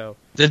too. So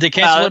did they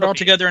cancel it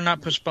altogether and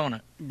not postpone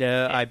it?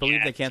 I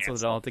believe they canceled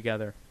it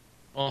altogether.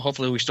 Well,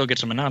 hopefully we still get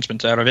some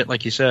announcements out of it,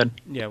 like you said.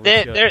 Yeah,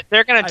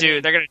 they're gonna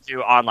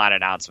do online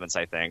announcements,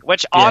 I think.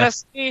 Which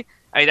honestly,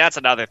 that's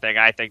another thing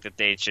I think that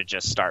they should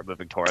just start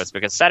moving towards,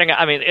 because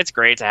it's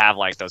great to have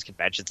those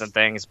conventions and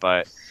things,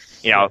 but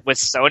with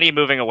Sony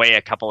moving away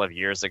a couple of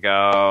years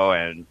ago,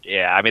 and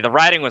the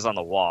writing was on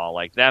the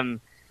wall. Them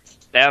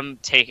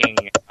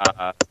taking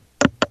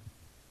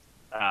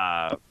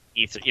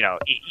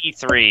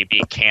E3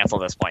 being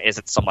canceled at this point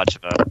isn't so much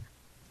of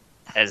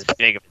as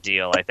big of a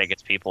deal. I think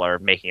it's people are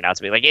making it out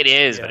to be it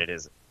is, but it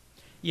isn't.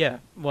 Yeah,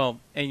 well,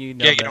 and you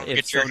don't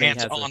get your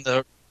hands on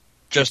the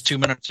just 2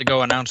 minutes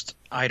ago announced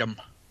item.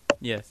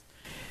 Yes.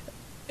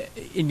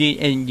 And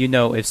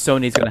if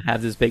Sony's going to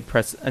have this big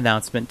press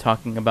announcement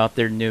talking about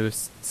their new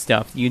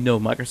stuff,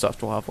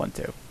 Microsoft will have one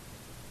too.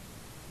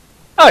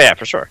 Oh yeah,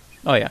 for sure.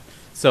 Oh yeah.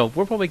 So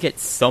we'll probably get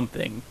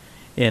something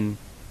in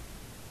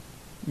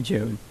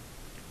June.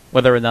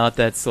 Whether or not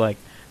that's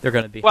they're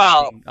going to be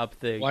up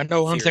the. Well, I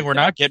know one thing we're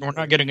not getting. We're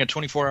not getting a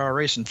 24-hour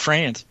race in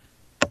France.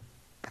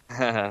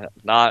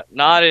 not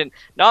in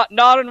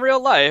real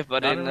life,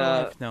 but not in real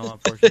life. No,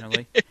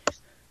 unfortunately.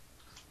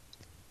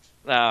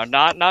 No,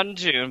 not in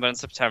June, but in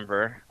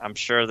September. I'm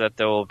sure that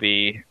there will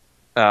be.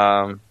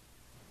 I'm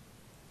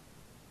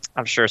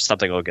sure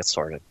something will get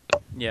sorted.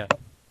 Yeah.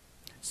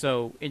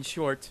 So, in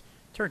short,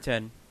 Turn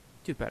 10,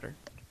 do better.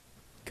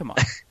 Come on.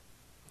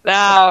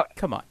 Now,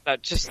 come on.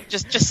 Just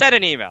send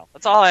an email.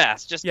 That's all I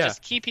ask. Just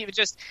keep people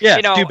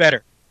do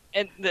better.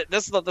 And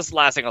this is the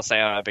last thing I'll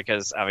say on it,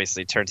 because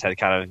obviously Turns had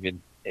kind of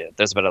been,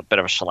 there's been a bit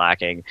of a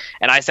shellacking,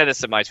 and I said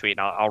this in my tweet, and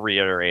I'll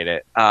reiterate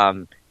it.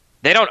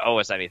 They don't owe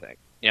us anything.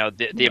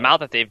 The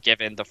amount that they've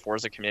given the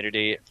Forza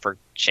community for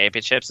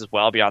championships is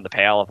well beyond the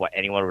pale of what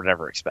anyone would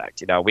ever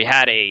expect. We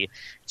had a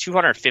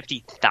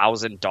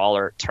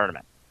 $250,000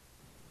 tournament.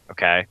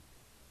 Okay,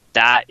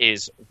 that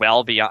is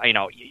well beyond.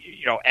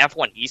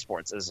 F1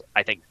 esports is,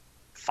 I think,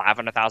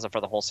 $500,000 for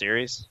the whole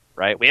series.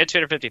 Right? We had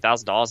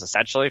 $250,000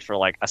 essentially for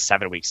like a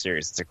 7-week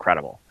series. It's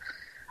incredible.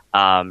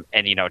 And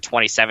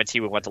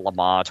 2017 we went to Le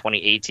Mans.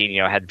 2018,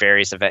 had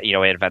various events. We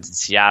had events in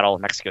Seattle,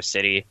 Mexico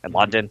City, and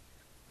London.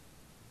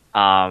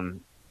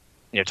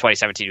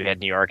 2017 we had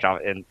New York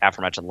and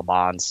aforementioned Le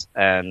Mans,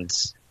 and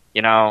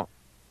they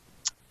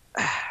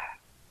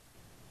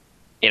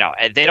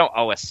don't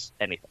owe us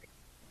anything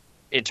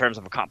in terms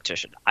of a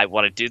competition. I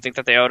do think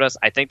that they owed us.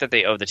 I think that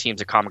they owe the teams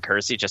a common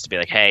courtesy, just to be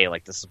like, hey,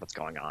 like, this is what's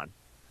going on.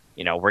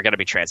 We're going to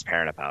be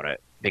transparent about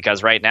it,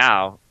 because right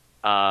now,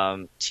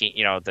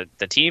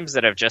 the teams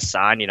that have just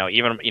signed,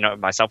 even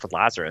myself with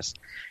Lazarus,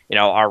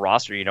 our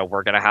roster,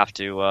 we're going to have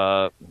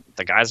to,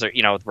 the guys are,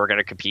 we're going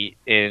to compete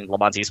in Le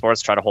Mans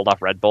Esports, try to hold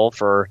off Red Bull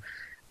for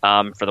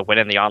the win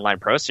in the online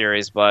pro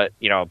series. But,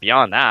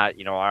 beyond that,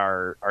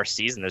 our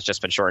season has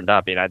just been shortened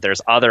up. There's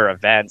other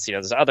events,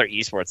 there's other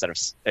esports that have,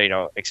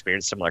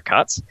 experienced similar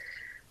cuts.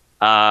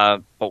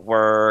 But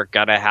we're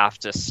going to have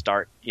to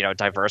start,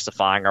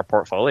 diversifying our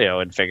portfolio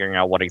and figuring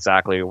out what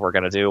exactly we're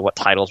going to do, what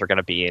titles we're going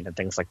to be in, and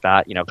things like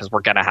that, because we're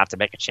going to have to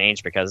make a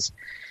change, because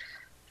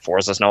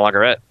Forza is no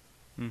longer it.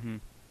 Mm-hmm.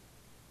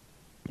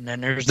 And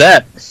then there's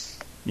that.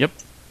 Yep.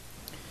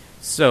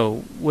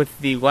 So, with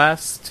the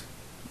last,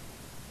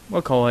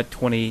 we'll call it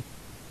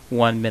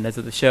 21 minutes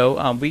of the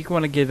show, we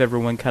want to give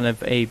everyone kind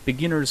of a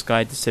beginner's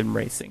guide to sim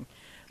racing.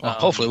 Well,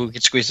 hopefully we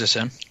can squeeze this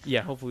in.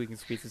 Yeah, hopefully we can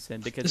squeeze this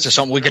in, because this is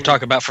something we could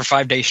talk about for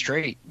 5 days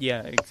straight.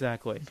 Yeah,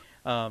 exactly.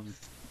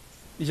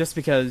 Just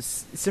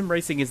because sim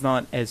racing is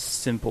not as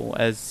simple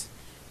as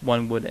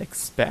one would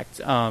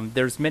expect.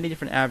 There's many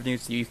different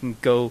avenues that you can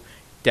go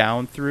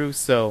down through,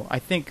 so I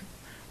think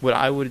what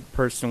I would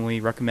personally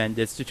recommend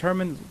is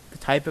determine the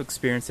type of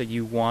experience that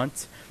you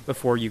want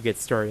before you get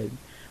started.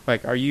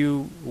 Like, are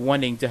you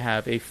wanting to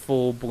have a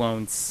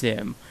full-blown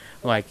sim?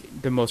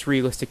 Like, the most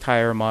realistic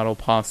tire model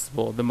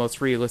possible, the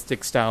most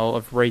realistic style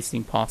of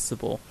racing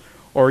possible?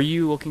 Or are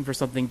you looking for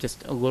something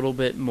just a little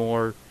bit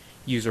more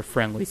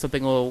user-friendly,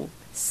 something a little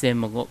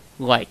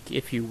sim-like,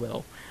 if you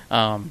will,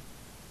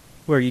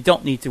 where you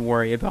don't need to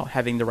worry about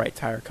having the right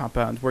tire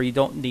compound, where you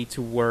don't need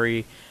to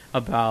worry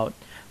about,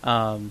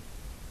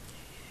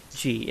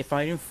 if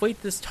I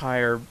inflate this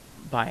tire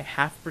by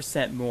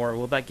 0.5% more,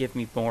 will that give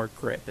me more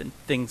grip, and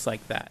things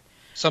like that.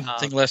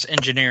 Something less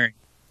engineering.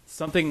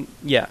 Something,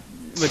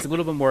 it's a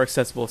little bit more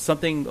accessible.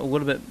 Something a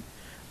little bit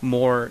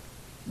more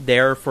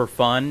there for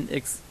fun,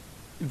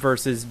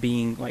 versus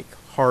being like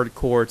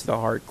hardcore to the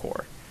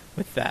hardcore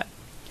with that.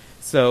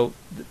 So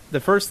the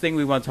first thing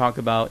we want to talk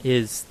about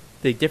is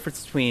the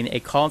difference between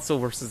a console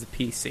versus a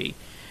PC.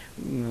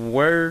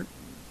 What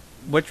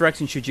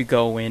direction should you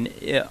go in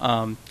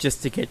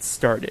just to get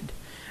started?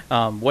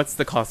 What's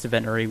the cost of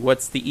entry?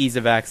 What's the ease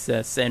of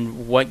access?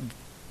 And what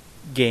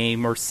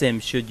game or sim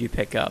should you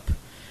pick up?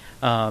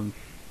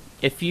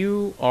 If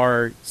you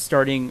are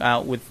starting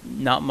out with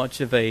not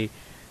much of in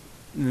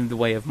the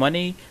way of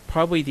money,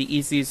 probably the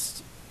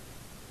easiest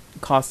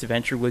cost of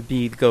entry would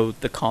be to go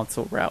the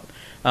console route.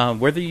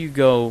 Whether you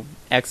go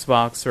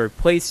Xbox or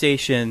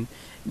PlayStation,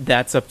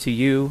 that's up to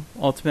you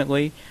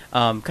ultimately.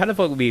 Kind of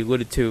what we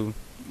alluded to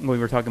when we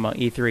were talking about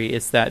E3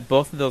 is that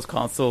both of those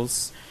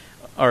consoles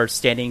are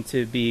standing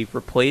to be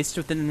replaced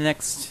within the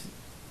next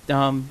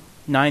 9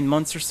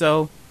 months or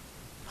so.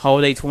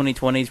 Holiday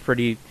 2020 is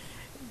pretty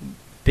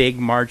big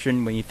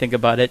margin when you think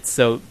about it.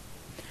 So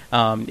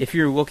if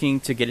you're looking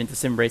to get into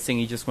sim racing,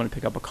 you just want to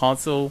pick up a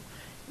console,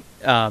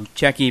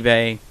 check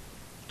eBay,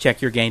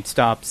 check your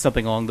GameStop,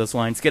 something along those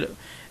lines. Get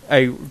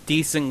a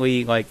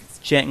decently,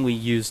 gently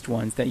used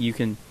ones that you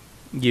can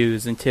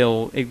use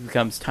until it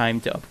becomes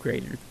time to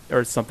upgrade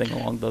or something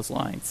along those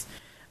lines.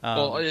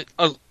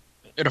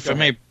 If I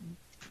may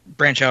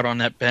branch out on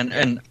that, Ben,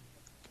 and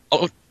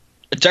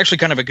it's actually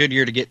kind of a good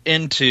year to get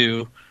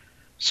into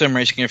sim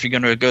racing if you're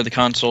going to go the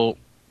console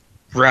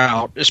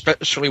route,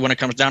 especially when it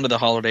comes down to the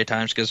holiday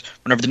times, because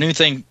whenever the new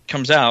thing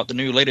comes out, the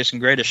new latest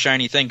and greatest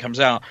shiny thing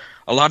comes out,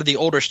 a lot of the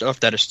older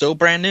stuff that is still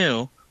brand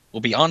new will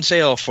be on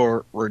sale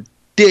for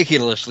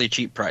ridiculously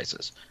cheap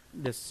prices.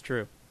 This is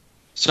true.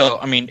 So,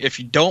 I mean, if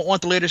you don't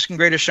want the latest and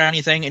greatest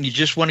shiny thing and you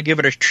just want to give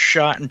it a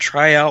shot and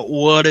try out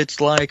what it's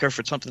like, or if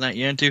it's something that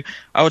you're into,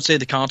 I would say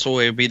the console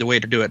way would be the way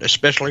to do it,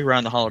 especially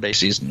around the holiday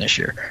season this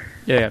year.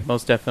 Yeah,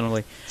 most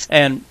definitely.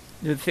 And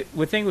the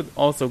thing with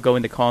also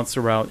going the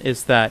console route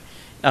is that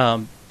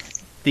your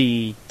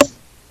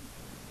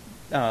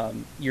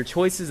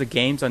choices of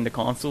games on the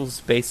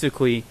consoles,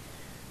 basically,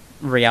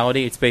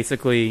 reality, it's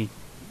basically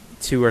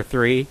 2 or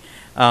 3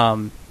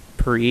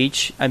 per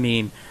each. I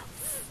mean,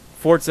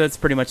 Forza's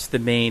pretty much the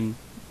main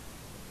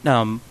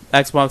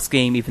Xbox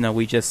game, even though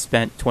we just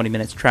spent 20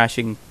 minutes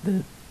trashing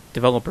the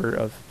developer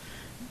of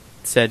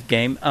said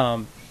game.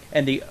 And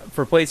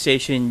for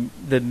PlayStation,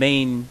 the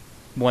main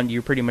one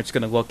you're pretty much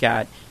going to look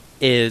at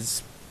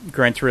is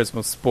Gran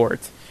Turismo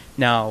Sport.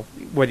 Now,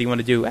 whether you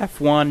want to do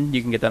F1,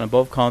 you can get that on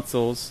both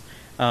consoles.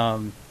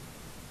 Project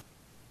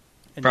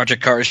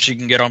Cars, you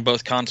can get on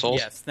both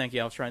consoles. Yes, thank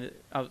you. I was trying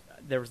to.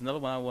 There was another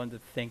one I wanted to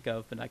think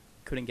of, but I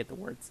couldn't get the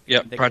words.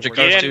 Yeah, Project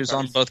Cars 2 is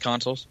on both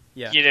consoles.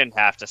 Yeah, you didn't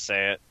have to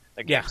say it.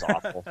 The game's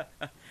awful.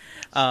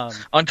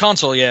 On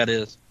console, yeah, it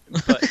is.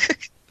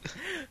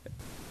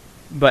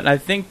 But I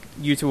think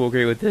you two will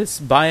agree with this.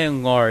 By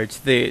and large,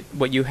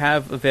 what you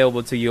have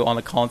available to you on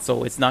the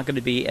console, it's not going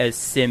to be as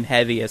sim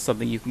heavy as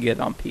something you can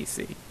get on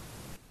PC.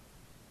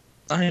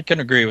 I can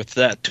agree with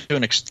that to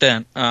an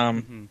extent.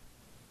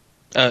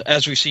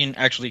 As we've seen,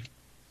 actually,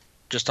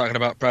 just talking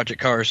about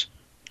Project Cars,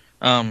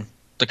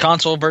 the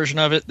console version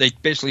of it, they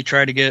basically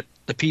tried to get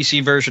the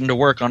PC version to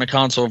work on a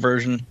console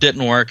version.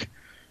 Didn't work,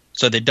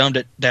 so they dumbed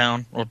it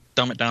down, or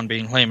dumb it down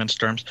being layman's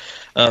terms,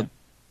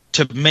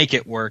 to make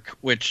it work,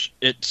 which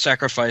it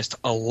sacrificed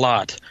a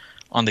lot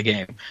on the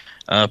game.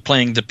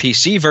 Playing the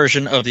PC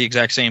version of the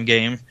exact same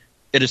game,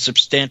 it is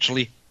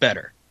substantially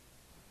better.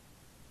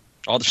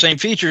 All the same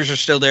features are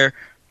still there,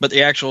 but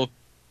the actual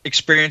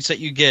experience that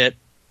you get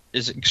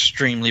is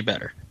extremely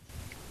better.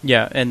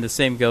 Yeah, and the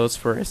same goes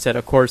for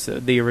Assetto Corsa.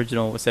 The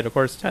original Assetto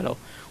Corsa title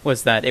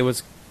was that it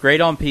was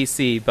great on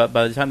PC, but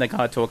by the time they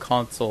got it to a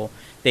console,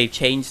 they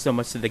changed so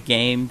much of the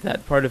game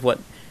that part of what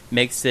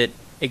makes it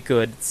a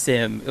good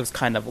sim, it was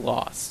kind of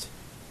lost.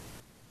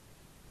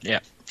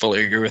 Yeah,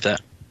 fully agree with that.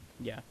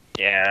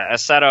 Yeah,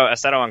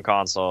 Assetto on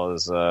console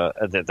is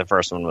the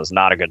first one was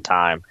not a good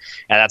time,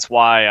 and that's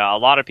why a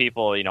lot of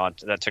people,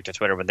 that took to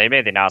Twitter when they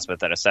made the announcement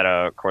that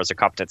Assetto Corsa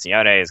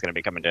Competizione is going to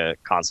be coming to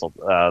console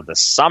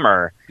this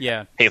summer.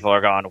 Yeah, people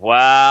are going,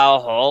 well,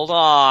 hold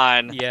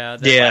on. Yeah,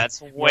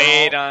 let's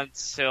wait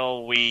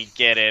until we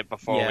get it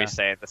before we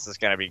say this is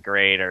going to be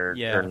great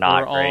or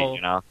not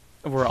great.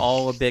 We're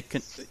all a bit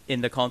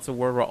in the console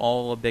world. We're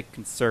all a bit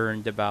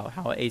concerned about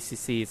how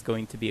ACC is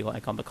going to be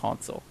like on the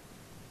console.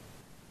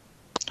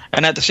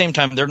 And at the same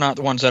time, they're not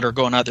the ones that are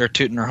going out there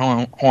tooting their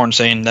horn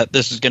saying that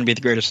this is going to be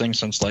the greatest thing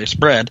since sliced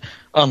bread,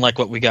 unlike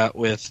what we got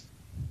with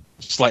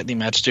Slightly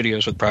Mad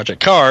Studios with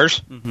Project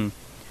Cars. Mm-hmm.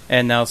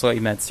 And now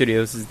Slightly Mad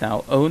Studios is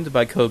now owned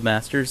by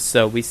Codemasters,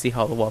 so we see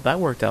how well that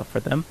worked out for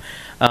them.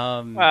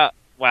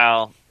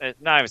 Well,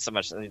 not even so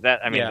much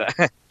that. I mean,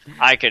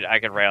 I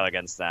could rail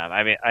against them.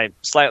 I mean, I'm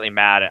slightly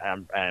mad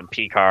at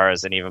P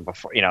Cars, and even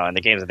before, and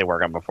the games that they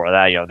worked on before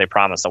that, they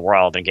promised the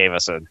world and gave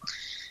us a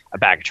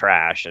bag of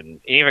trash.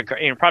 And even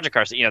Project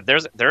Cars,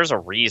 there's a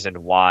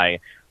reason why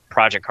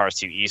Project Cars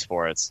 2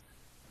 esports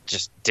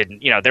just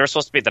didn't. They were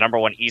supposed to be the number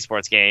one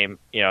esports game,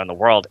 in the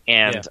world,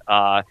 and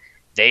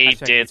they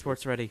did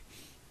esports ready.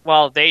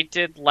 Well, they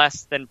did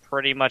less than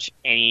pretty much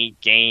any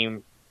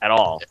game at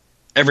all.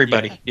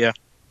 Everybody, yeah.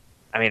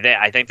 I mean,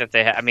 I think that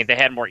they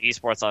had more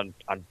esports on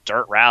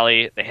Dirt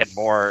Rally. They had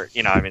more,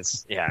 They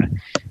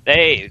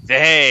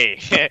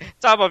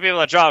talk about people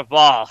that drop the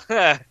ball.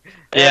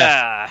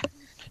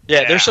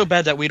 Yeah, they're so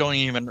bad that we don't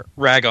even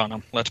rag on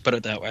them. Let's put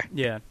it that way.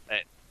 Yeah.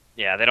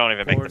 They don't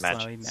even make the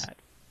mentions.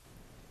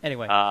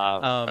 Anyway.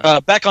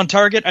 Back on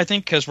target, I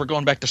think, because we're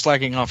going back to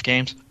slacking off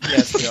games.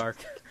 Yes, we are.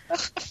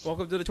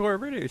 Welcome to the TORA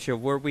Radio Show,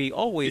 where we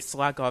always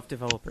slack off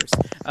developers.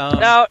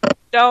 Welcome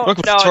to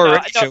the TORA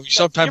Radio Show. We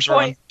sometimes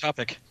are on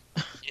topic.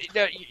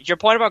 Your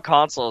point about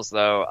consoles,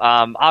 though,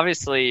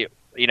 obviously,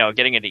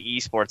 getting into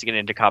esports, getting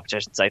into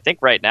competitions, I think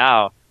right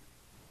now,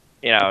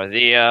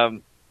 your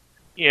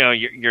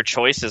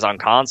choices on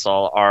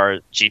console are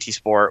GT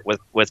Sport with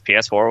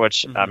PS4,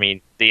 which I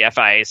mean, the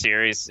FIA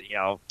series,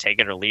 take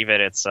it or leave it.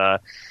 It's good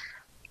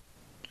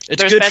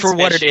for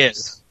what it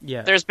is.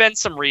 Yeah, there's been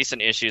some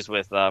recent issues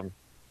with the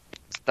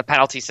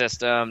penalty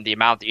system, the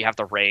amount that you have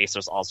to race.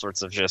 There's all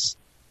sorts of there's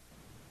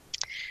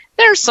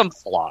some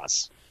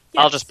flaws.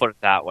 Yes. I'll just put it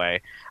that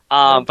way.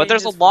 But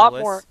there's a lot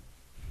more.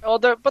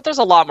 But there's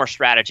a lot more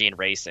strategy in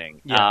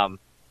racing. Yeah.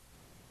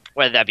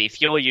 Whether that be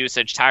fuel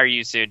usage, tire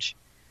usage.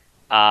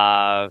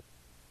 Things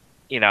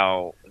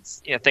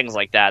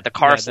like that. The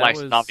car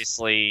selection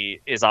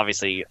is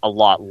obviously a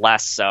lot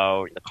less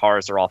so. The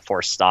cars are all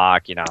for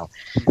stock,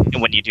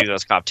 and when you do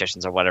those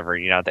competitions or whatever,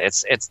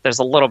 there's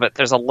a little bit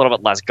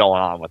less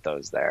going on with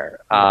those there.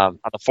 On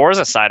the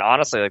Forza side,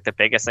 honestly, like the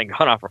biggest thing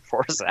going on for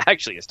Forza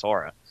actually is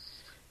TORA.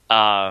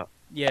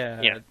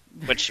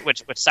 Which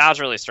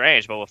sounds really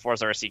strange, but with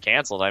Forza RC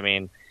canceled, I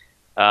mean,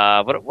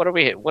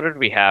 what did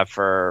we have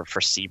for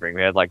Sebring?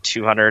 We had like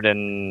 200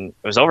 and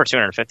it was over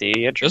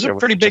 250. It was a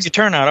pretty big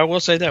turnout. I will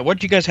say that. What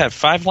did you guys have?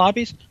 5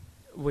 lobbies?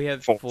 We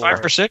had 4.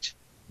 5 or 6?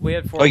 We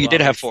had 4. Oh, you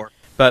did have 4.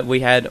 But we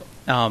had,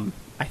 I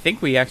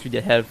think we actually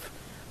did have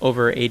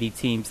over 80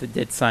 teams that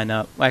did sign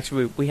up.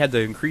 Actually, we had to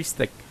increase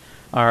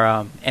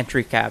our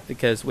entry cap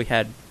because we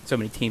had so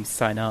many teams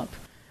sign up.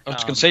 I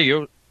was going to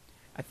say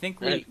I think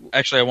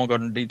actually, I won't go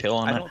into detail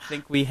on that. I don't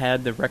think we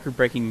had the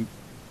record-breaking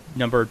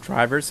number of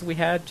drivers we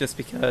had, just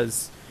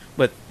because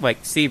with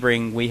like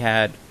Sebring, we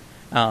had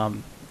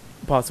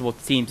possible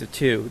teams of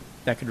 2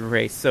 that could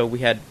race, so we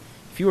had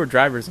fewer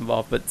drivers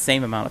involved, but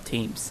same amount of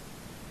teams,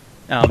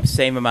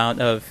 same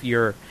amount of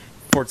your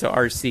Forza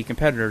RC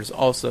competitors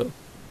also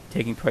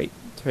taking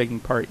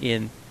part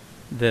in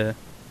the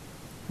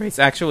race.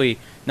 Actually,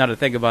 now to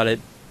think about it,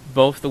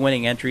 both the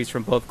winning entries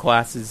from both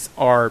classes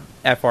are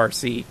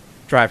FRC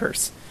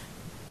drivers.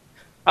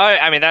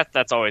 I mean,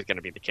 that's always going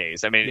to be the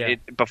case. I mean,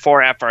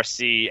 before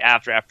FRC,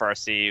 after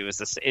FRC, it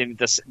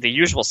was the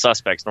usual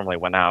suspects normally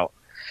went out,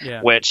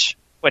 which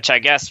I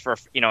guess for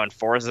in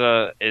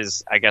Forza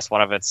is, I guess,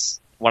 one of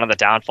the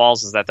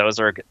downfalls is that those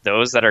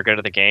that are good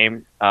at the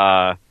game.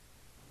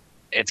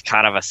 It's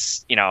kind of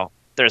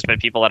there's been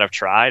people that have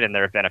tried, and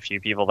there have been a few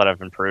people that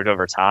have improved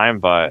over time,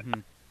 but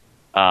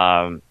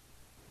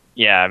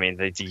I mean,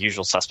 the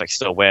usual suspects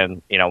still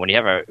win. When you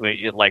have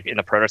like in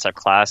the prototype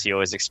class, you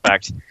always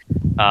expect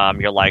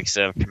your likes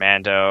of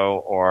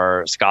Commando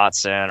or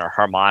Scottson or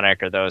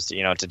Harmonic or those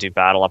to do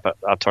battle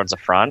up towards the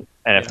front.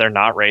 And if they're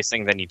not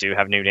racing, then you do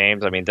have new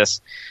names. I mean, this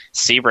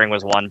Sebring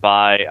was won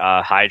by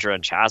Hydra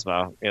and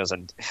Chasmo. It was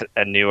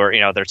a newer,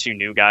 they're 2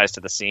 new guys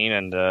to the scene,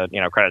 and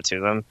credit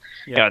to them.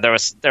 There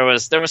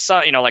was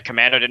some, like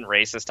Commando didn't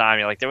race this time.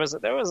 There was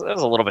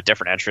a little bit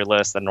different entry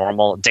list than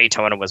normal.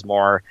 Daytona was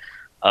more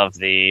of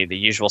the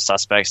usual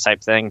suspects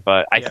type thing,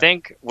 but I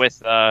think with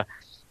Forza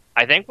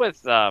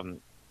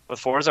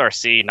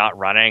RC not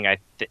running,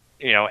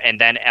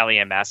 and then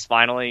LEMS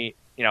finally,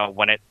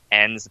 when it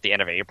ends at the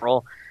end of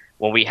April,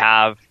 when we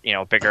have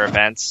bigger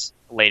events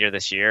later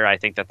this year, I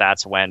think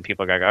that's when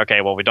people are gonna go,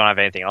 okay, well, we don't have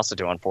anything else to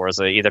do on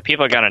Forza. Either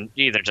people are gonna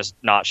just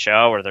not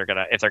show, or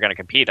if they're gonna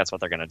compete, that's what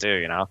they're gonna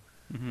do.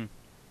 Mm-hmm.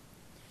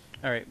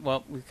 All right.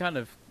 Well, we've kind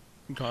of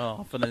gone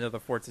off on another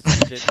Forza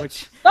tangent,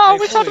 which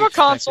we talked about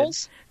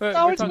consoles. We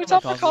talked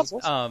about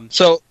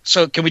consoles.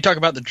 So can we talk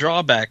about the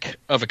drawback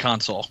of a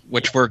console,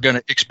 which we're going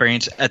to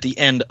experience at the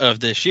end of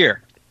this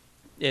year?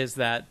 Is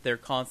that they're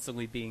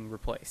constantly being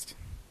replaced.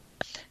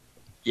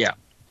 Yeah,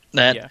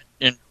 and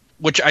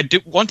which I do.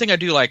 One thing I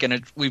do like,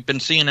 and we've been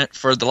seeing it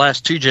for the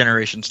last 2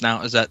 generations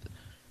now, is that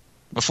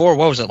before,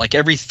 what was it, like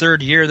every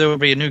 3rd year there would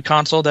be a new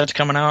console that's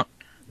coming out,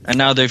 and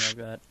now they've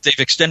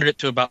extended it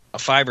to about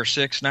 5 or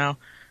 6 now.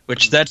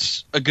 Which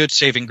that's a good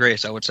saving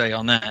grace, I would say,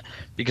 on that,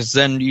 because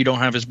then you don't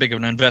have as big of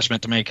an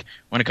investment to make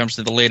when it comes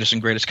to the latest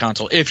and greatest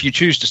console, if you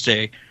choose to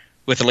stay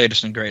with the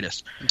latest and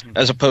greatest,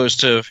 as opposed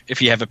to if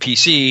you have a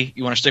PC,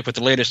 you want to stick with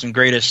the latest and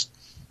greatest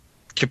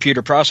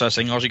computer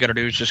processing. All you got to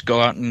do is just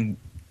go out and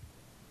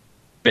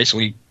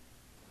basically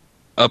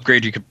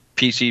upgrade your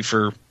PC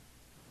for,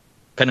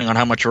 depending on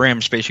how much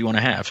RAM space you want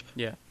to have.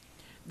 Yeah,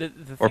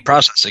 or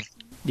processing.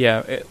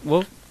 Yeah,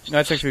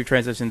 let's actually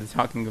transition to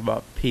talking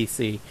about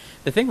PC.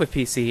 The thing with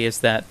PC is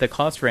that the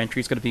cost for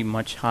entry is going to be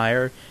much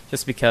higher,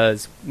 just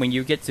because when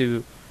you get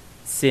to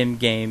sim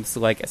games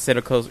like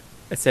Assetto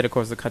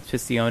Corsa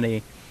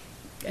Competizione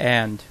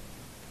and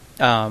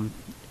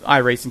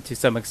iRacing to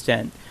some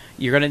extent,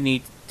 you're going to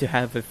need to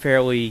have a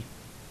fairly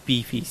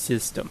beefy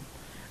system,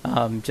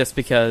 just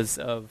because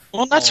of...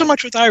 Well, not so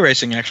much with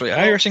iRacing, actually.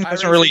 iRacing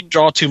doesn't really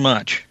draw too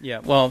much. Yeah,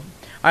 well,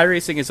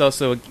 iRacing is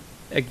also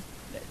a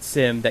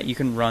sim that you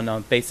can run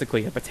on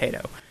basically a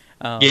potato.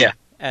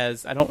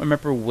 As I don't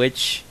remember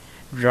which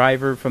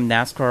driver from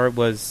NASCAR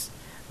was,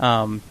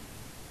 I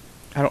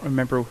don't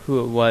remember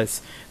who it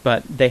was,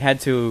 but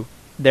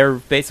they're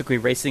basically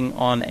racing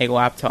on a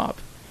laptop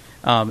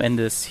in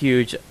this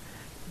huge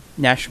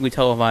nationally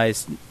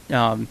televised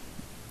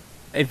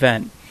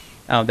event.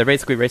 They're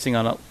basically racing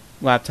on a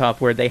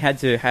laptop where they had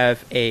to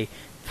have a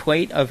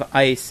plate of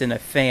ice and a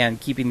fan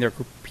keeping their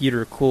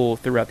computer cool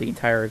throughout the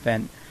entire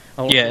event.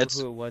 I don't know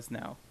who it was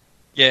now.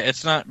 Yeah,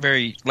 it's not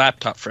very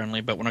laptop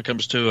friendly, but when it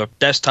comes to a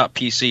desktop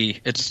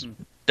PC, it's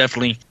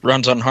definitely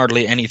runs on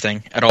hardly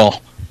anything at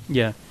all.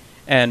 Yeah,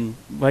 and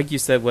like you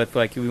said, with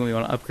like you really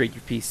want to upgrade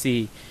your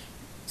PC,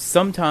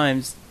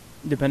 sometimes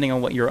depending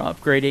on what you're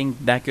upgrading,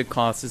 that could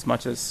cost as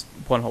much as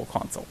one whole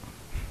console.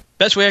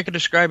 Best way I could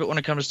describe it when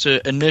it comes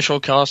to initial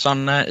costs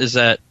on that is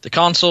that the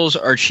consoles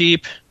are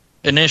cheap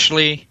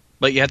initially,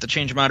 but you have to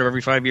change them out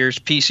every 5 years.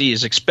 PC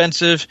is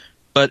expensive,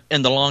 but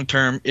in the long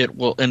term, it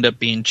will end up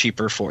being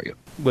cheaper for you.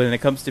 When it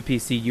comes to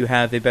PC, you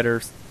have a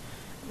better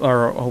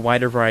or a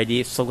wider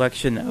variety of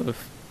selection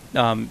of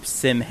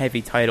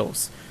sim-heavy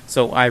titles.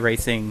 So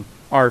iRacing,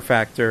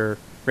 R-Factor,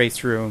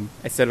 Race Room,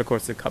 Assetto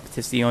Corsa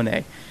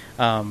Competizione.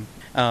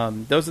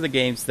 Those are the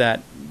games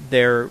that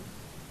their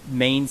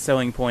main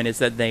selling point is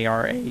that they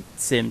are a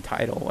sim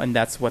title, and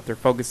that's what they're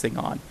focusing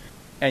on.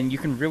 And you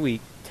can really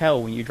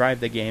tell when you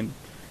drive the game.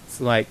 It's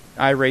like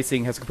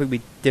iRacing has a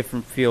completely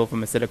different feel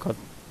from Assetto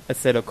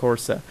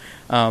Corsa.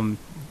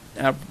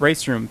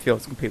 Race Room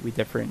feels completely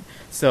different.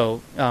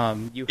 So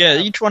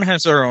each one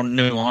has their own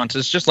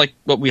nuances, just like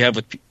what we have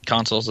with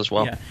consoles as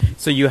well. Yeah.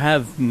 So you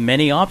have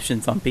many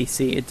options on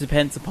PC. It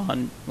depends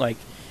upon, like,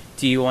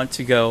 do you want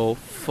to go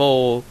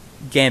full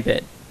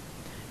gambit,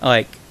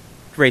 like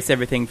race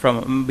everything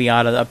from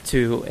Miata up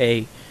to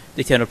a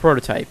Daytona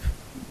prototype,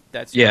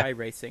 That's your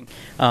iRacing.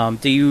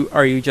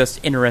 Are you just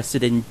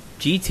interested in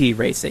GT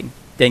racing?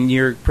 Then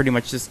you're pretty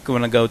much just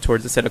going to go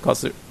towards Assetto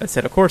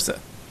Corsa,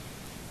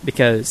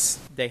 because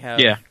they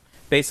have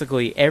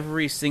basically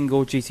every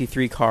single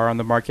GT3 car on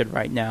the market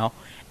right now,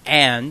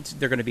 and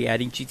they're going to be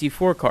adding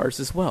GT4 cars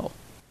as well.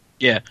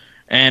 Yeah,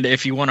 and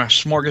if you want a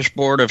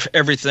smorgasbord of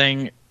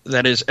everything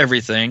that is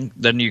everything,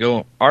 then you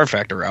go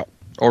R-Factor route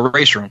or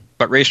Race Room.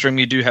 But Race Room,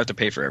 you do have to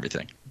pay for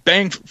everything.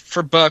 Bang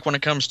for buck when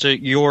it comes to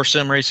your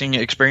sim racing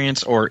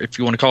experience, or if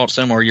you want to call it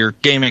sim, or your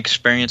gaming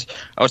experience,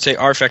 I would say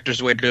R-Factor is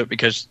the way to do it,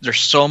 because there's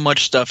so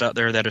much stuff out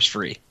there that is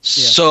free.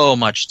 So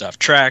much stuff.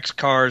 Tracks,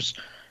 cars,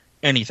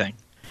 anything.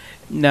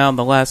 Now, in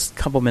the last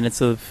couple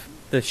minutes of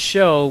the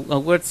show,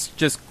 let's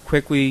just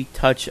quickly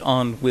touch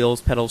on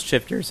wheels, pedals,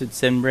 shifters, and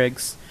sim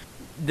rigs.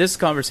 This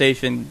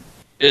conversation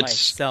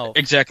it's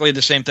exactly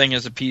the same thing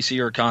as a PC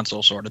or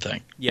console sort of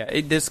thing.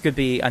 Yeah, this could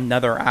be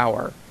another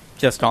hour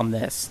just on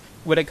this.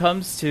 When it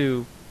comes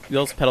to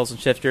wheels, pedals, and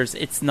shifters,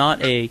 it's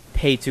not a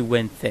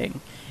pay-to-win thing.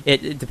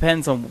 It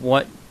depends on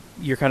what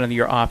your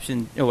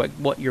option,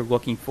 what you're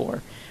looking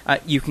for.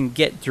 You can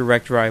get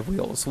direct drive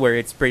wheels, where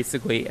it's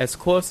basically as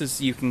close as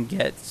you can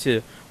get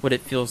to what it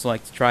feels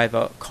like to drive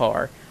a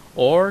car.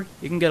 Or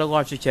you can get a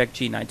Logitech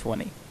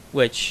G920,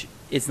 which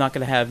is not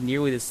going to have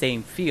nearly the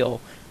same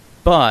feel,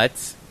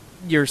 but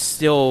you're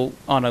still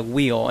on a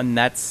wheel, and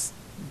that's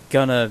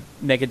going to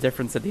make a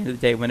difference at the end of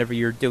the day whenever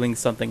you're doing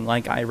something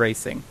like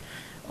iRacing.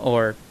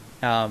 Or,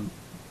 to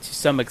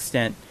some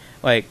extent,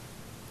 like,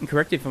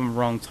 correct me if I'm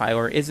wrong,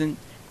 Tyler, isn't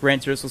Gran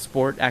Turismo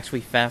Sport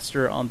actually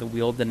faster on the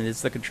wheel than it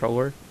is the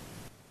controller?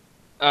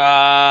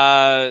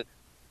 To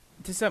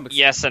some extent.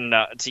 Yes and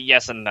no.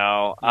 Yes and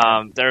no.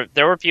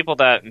 There were people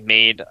that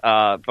made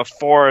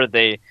before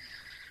they.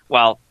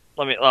 Well,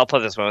 I'll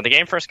put it this way: when the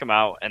game first came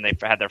out and they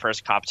had their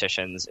first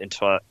competitions in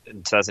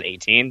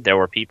 2018, there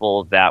were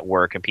people that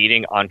were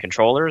competing on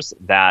controllers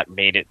that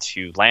made it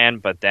to LAN,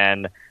 but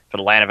then for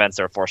the LAN events,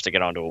 they were forced to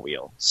get onto a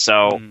wheel.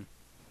 So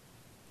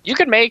you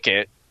could make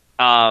it,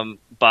 but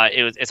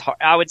it's hard.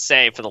 I would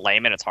say for the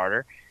layman, it's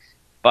harder.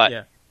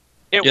 But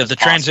it was the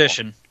possible.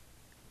 transition.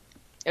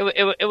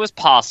 It was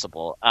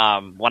possible.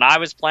 When I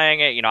was playing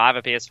it, I have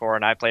a PS4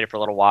 and I played it for a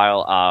little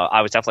while.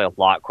 I was definitely a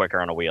lot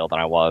quicker on a wheel than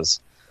I was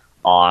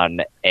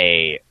on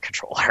a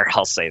controller.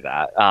 I'll say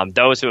that.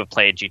 Those who have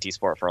played GT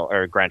Sport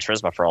or Gran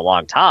Turismo for a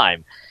long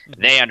time,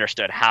 they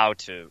understood how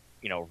to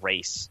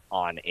race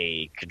on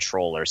a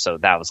controller. So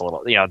that was a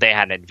little, they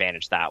had an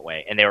advantage that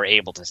way, and they were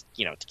able to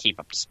to keep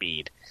up to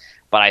speed.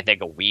 But I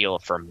think a wheel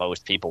for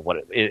most people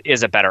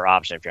is a better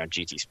option if you're on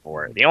GT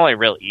Sport. The only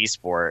real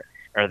esport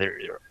or the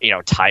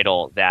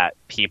title that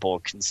people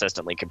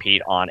consistently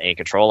compete on a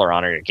controller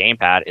on or a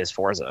gamepad is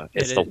Forza.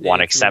 It's the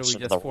one exception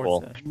to the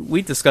rule.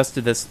 We discussed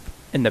this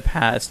in the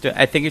past.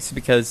 I think it's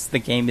because the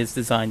game is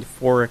designed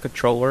for a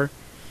controller.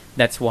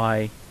 That's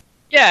why.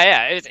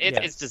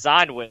 It's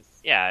designed with.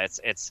 It's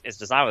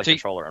designed with a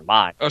controller in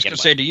mind. I was going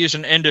to say, to use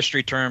an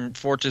industry term,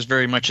 Forza is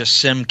very much a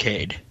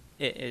simcade.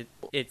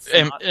 It's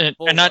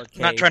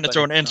not trying to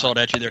throw an insult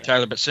at you there,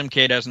 Tyler, but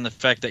simcade as in the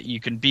fact that you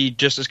can be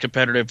just as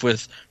competitive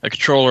with a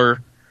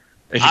controller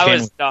as you can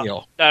with a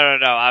wheel. No.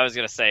 I was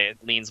going to say it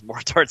leans more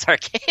towards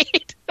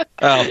arcade.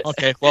 Oh,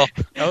 okay. Well,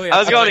 I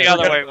was going the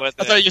other way with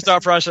it. I thought your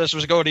thought process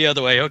was going the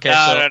other way. Okay,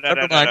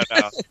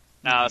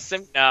 No.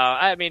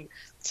 I mean,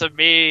 to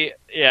me,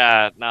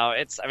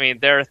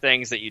 there are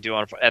things that you do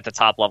at the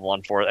top level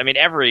on Forza. I mean,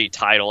 every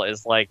title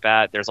is like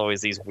that. There's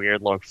always these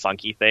weird little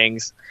funky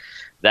things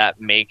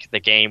that make the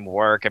game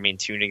work. I mean,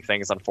 tuning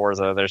things on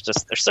Forza, there's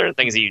certain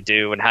things that you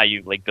do and how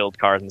you build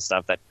cars and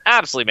stuff that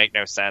absolutely make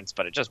no sense,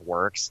 but it just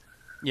works.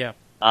 Yeah.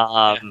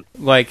 The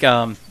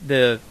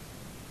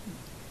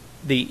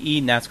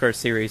NASCAR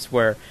series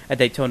where at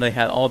Daytona they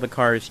had all the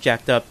cars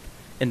jacked up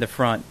in the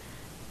front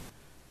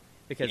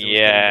because it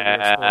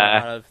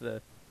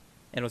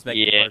was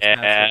making the cars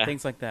faster,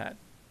 things like that.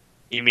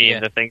 You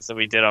mean the things that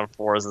we did on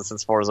Forza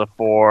since Forza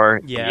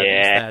 4?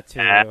 Yeah, that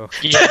too.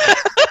 Yeah.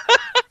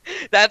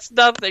 That's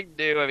nothing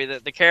new. I mean,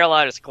 the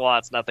Carolina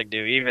squat's nothing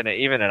new, even in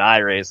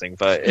iRacing.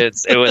 But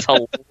it was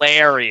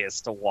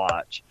hilarious to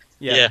watch.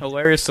 Yeah,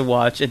 hilarious to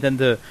watch, and then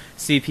to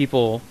see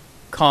people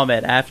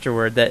comment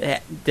afterward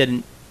that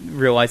didn't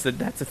realize that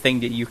that's a thing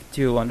that you could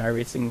do on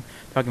iRacing,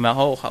 talking about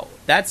how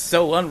that's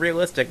so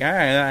unrealistic.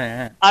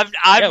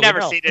 I've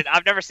never seen it.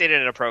 I've never seen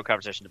it in a pro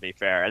competition, to be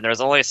fair. And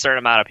there's only a certain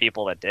amount of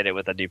people that did it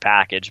with a new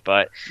package.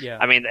 But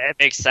I mean, it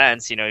makes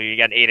sense. You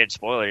got an 8-inch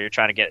spoiler. You're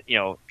trying to get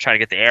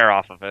the air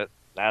off of it.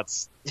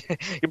 That's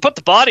you put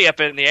the body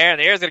up in the air, and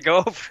the air's going to go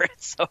over it.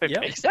 So it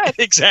makes sense.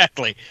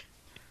 Exactly.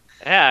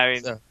 Yeah, I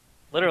mean,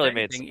 literally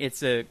made sense.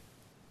 It's a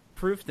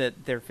proof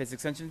that their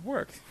physics engines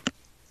work.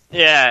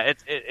 Yeah,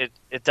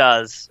 it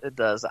does. It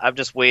does. I'm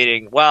just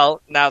waiting.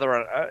 Well, now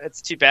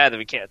it's too bad that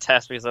we can't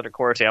test because under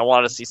quarantine. I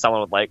want to see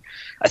someone with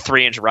a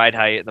 3-inch ride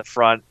height in the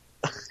front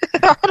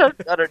on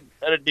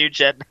a new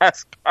gen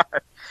NASCAR.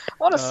 I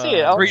want to see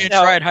it. 3-inch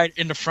ride height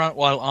in the front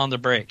while on the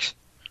brakes.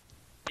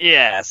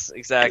 Yes,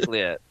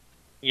 exactly it.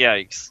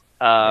 Yikes.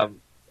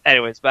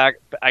 Anyways, back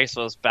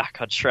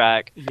on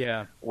track.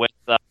 Yeah. With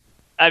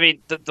I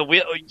mean, the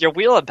wheel, your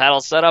wheel and pedal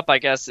setup, I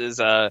guess, is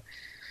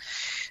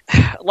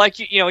like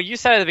you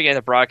said at the beginning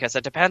of the broadcast.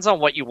 It depends on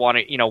what you want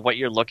to, what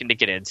you're looking to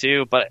get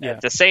into. But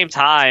at the same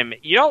time,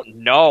 you don't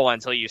know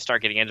until you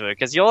start getting into it,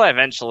 because you'll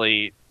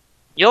eventually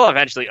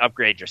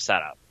upgrade your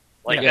setup.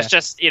 Like it's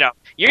just you're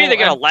either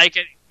gonna like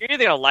it,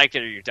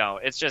 or you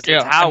don't. It's just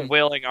it's how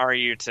willing are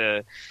you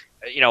to,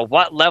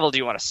 what level do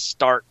you want to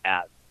start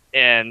at?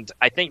 And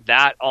I think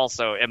that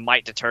also it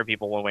might deter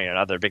people one way or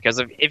another,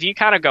 because if you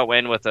kind of go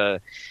in with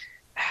the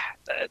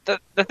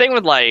thing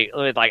with like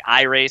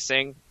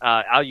iRacing,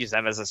 I'll use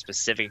them as a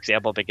specific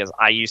example because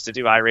I used to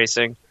do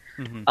iRacing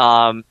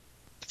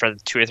for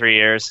 2 or 3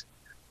 years.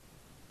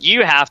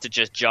 You have to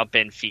just jump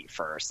in feet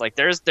first. Like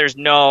there's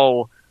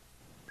no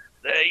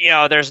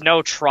there's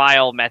no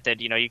trial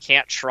method. You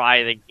can't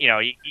try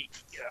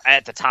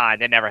at the time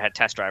they never had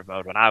test drive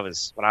mode when I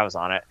was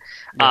on it.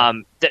 Yeah.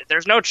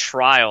 There's no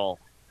trial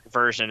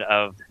version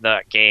of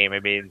the game. I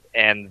mean,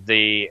 and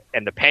the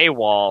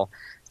paywall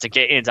to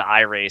get into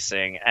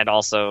iRacing, and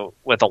also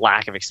with a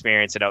lack of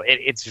experience,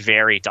 it's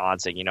very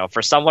daunting.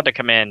 For someone to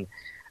come in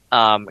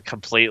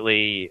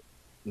completely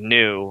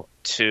new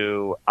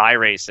to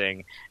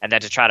iRacing and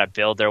then to try to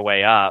build their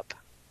way up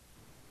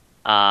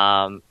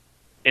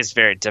is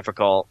very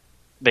difficult,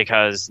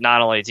 because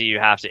not only do you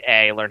have to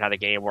A, learn how the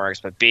game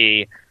works, but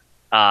B,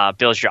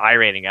 build your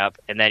iRating up.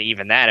 And then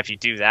even then, if you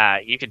do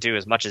that, you can do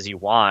as much as you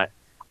want.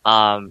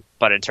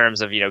 But in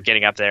terms of,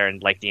 getting up there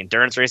and like the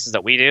endurance races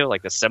that we do,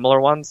 like the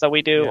similar ones that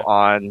we do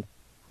on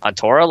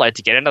TORA, like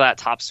to get into that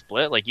top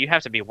split, like you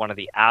have to be one of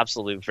the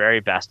absolute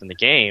very best in the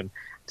game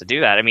to do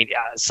that. I mean,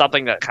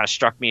 something that kind of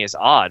struck me as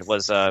odd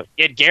was you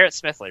had Garrett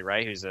Smithley,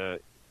 right, who's a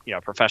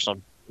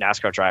professional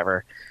NASCAR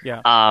driver.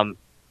 Yeah.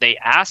 They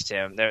asked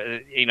him,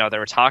 they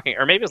were talking,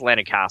 or maybe it was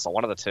Landon Castle,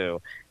 one of the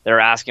two. They were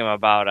asking him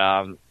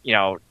about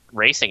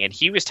racing, and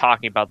he was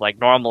talking about like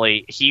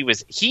he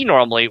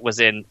normally was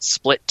in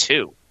split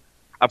 2,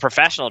 a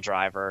professional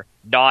driver,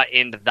 not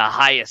in the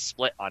highest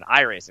split on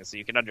iRacing. So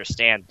you can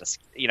understand this,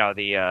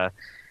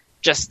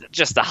 just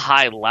the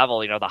high level,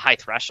 the high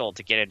threshold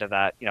to get into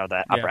that,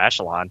 that upper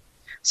echelon.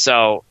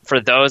 So for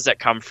those that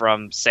come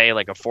from, say,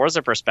 like a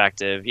Forza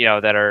perspective,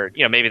 that are,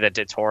 maybe that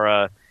did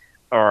TORA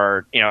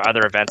or,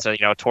 other events, they're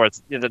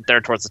towards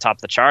the top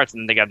of the charts,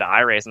 and they get into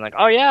iRacing, like,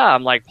 oh yeah,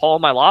 I'm like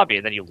pulling my lobby,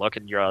 and then you look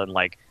and you're on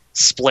like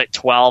split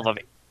 12 of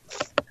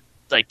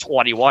like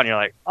 21, you're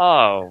like,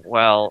 oh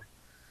well,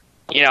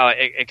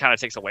 it kind of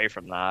takes away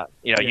from that.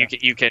 You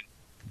can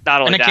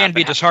not only, and it can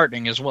be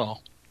disheartening as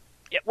well.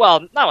 Yeah, well,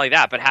 not only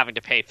that, but having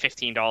to pay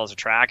 $15 a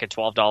track and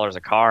 $12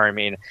 a car. I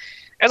mean,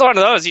 it's one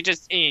of those.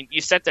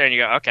 You sit there and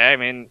you go, okay. I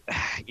mean,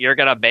 you're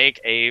gonna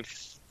make a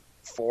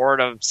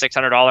 $400 to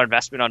 $600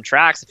 investment on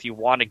tracks if you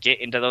want to get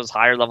into those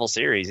higher level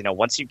series.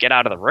 Once you get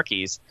out of the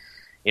rookies,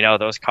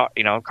 those car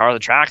the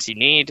tracks you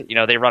need.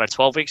 They run a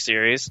 12-week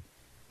series,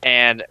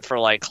 and for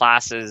like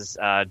classes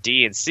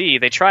D and C,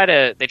 they try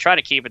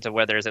to keep it to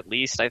where there's at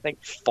least, I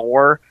think,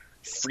 4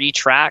 free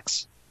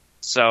tracks.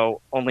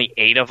 So only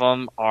 8 of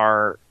them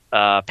are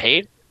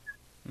paid.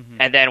 Mm-hmm.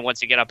 And then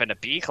once you get up into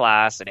B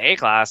class and A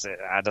class, it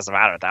doesn't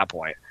matter at that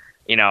point.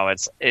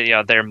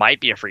 There might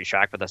be a free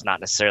track, but that's not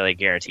necessarily a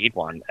guaranteed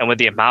one. And with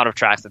the amount of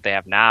tracks that they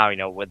have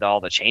now, with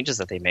all the changes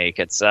that they make,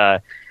 it's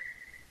I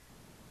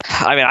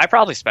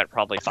probably spent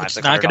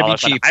 $500-$600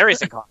 on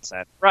iRacing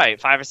content.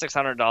 Right, $500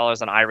 or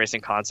 $600 on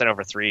iRacing content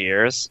over 3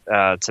 years,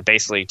 to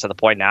the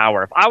point now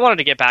where if I wanted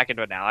to get back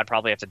into it now, I'd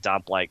probably have to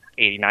dump like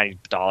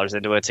 $80-$90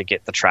 into it to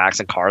get the tracks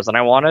and cars that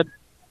I wanted.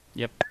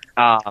 Yep.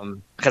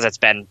 Because it's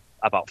been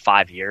about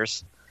 5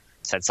 years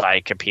since I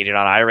competed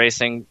on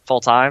iRacing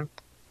full time.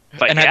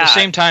 But at the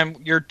same time,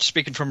 you're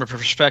speaking from a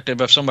perspective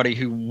of somebody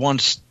who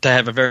wants to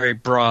have a very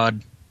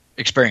broad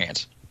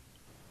experience.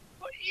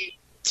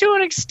 To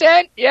an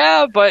extent,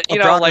 yeah, but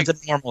like a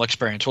normal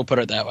experience. We'll put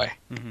it that way.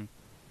 Mm-hmm.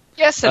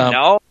 Yes and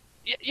no.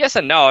 Yes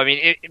and no. I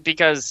mean,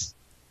 because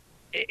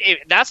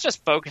that's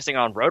just focusing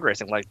on road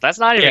racing. Like that's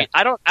not even. Yeah.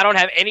 I don't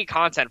have any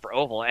content for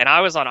oval, and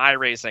I was on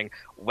iRacing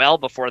well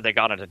before they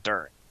got into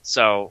dirt.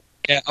 So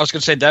yeah, I was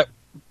going to say that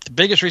the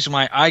biggest reason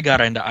why I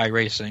got into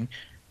iRacing,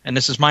 and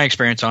this is my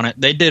experience on it,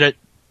 they did it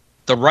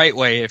the right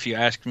way, if you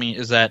ask me,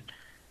 is that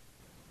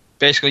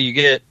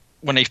basically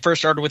when they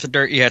first started with the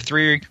dirt, you had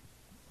 3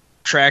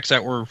 tracks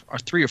that were, or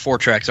 3 or 4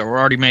 tracks that were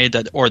already made,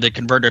 or they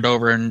converted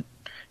over and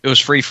it was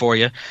free for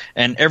you.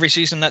 And every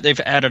season that they've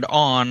added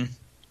on,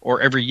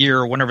 or every year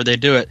or whenever they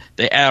do it,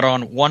 they add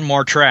on 1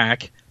 more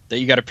track that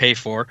you got to pay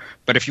for.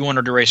 But if you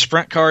wanted to race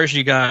sprint cars,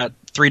 you got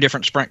 3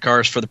 different sprint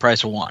cars for the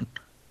price of 1.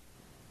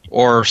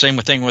 Or same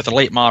thing with a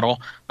late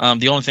model.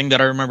 The only thing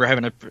that I remember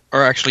having,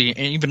 or actually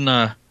even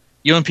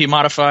UMP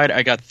modified,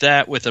 I got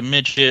that with a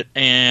midget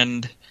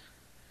and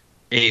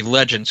a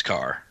Legends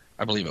car,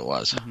 I believe it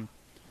was. Mm-hmm.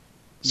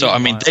 So, I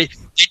mean, they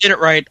did it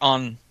right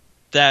on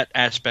that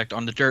aspect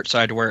on the dirt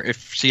side, where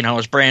if seeing how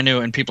it's brand new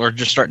and people are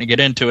just starting to get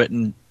into it,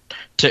 and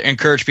to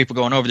encourage people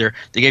going over there,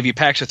 they gave you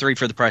packs of 3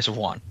 for the price of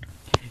 1.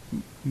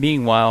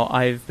 Meanwhile,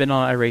 I've been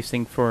on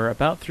iRacing for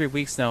about 3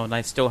 weeks now, and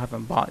I still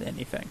haven't bought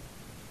anything.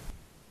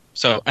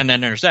 So, and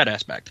then there's that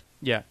aspect.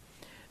 Yeah.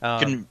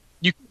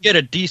 You can get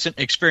a decent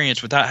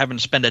experience without having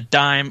to spend a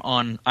dime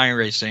on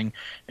iRacing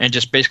and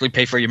just basically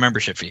pay for your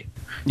membership fee.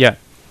 Yeah,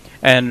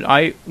 and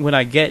when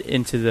I get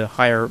into the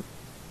higher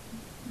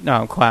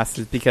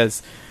classes,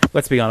 because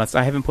let's be honest,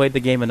 I haven't played the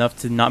game enough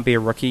to not be a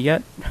rookie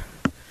yet,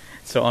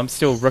 so I'm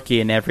still rookie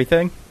in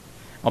everything.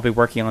 I'll be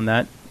working on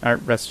that.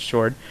 Rest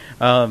assured.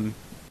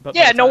 But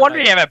yeah, no wonder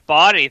you haven't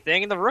bought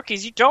anything. In the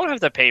rookies, you don't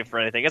have to pay for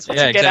anything. It's what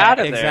you get out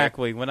of there.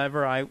 Exactly.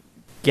 Whenever I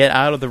get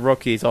out of the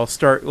rookies, I'll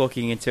start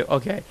looking into,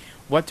 okay,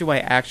 what do I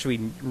actually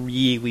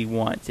really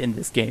want in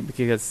this game?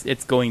 Because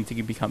it's going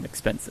to become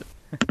expensive.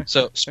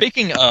 So,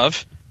 speaking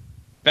of,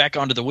 back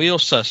onto the wheel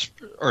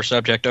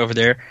subject over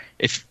there,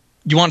 if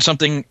you want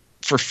something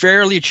for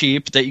fairly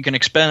cheap that you can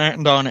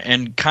expand on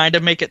and kind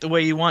of make it the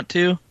way you want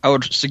to, I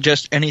would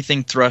suggest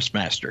anything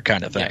Thrustmaster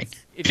kind of thing.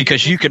 Yes.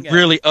 Because you could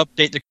really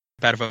update the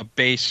out of a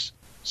base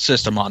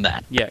system on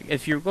that. Yeah,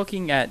 if you're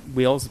looking at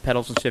wheels,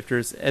 pedals, and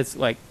shifters, it's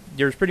like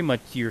there's pretty much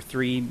your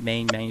three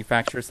main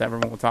manufacturers that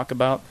everyone will talk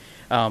about: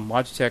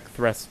 Logitech,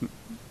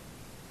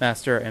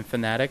 Thrustmaster, and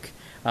Fanatec.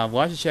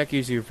 Logitech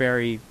is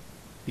very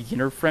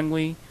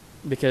beginner-friendly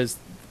because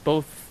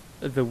both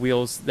of the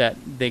wheels that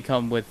they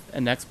come with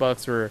an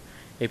Xbox or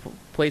a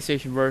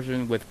PlayStation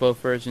version, with both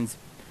versions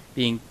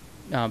being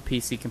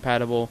PC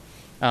compatible.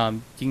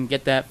 You can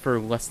get that for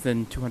less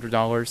than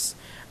 $200.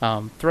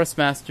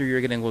 Thrustmaster,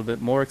 you're getting a little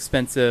bit more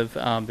expensive.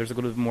 There's a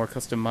little bit more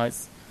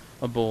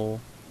customizable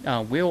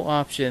wheel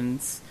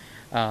options.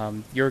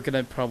 You're going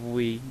to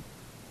probably,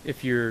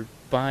 if you're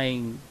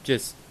buying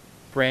just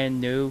brand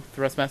new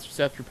Thrustmaster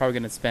stuff, you're probably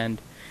going to spend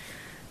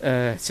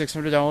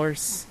 $600,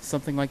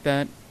 something like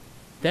that.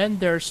 Then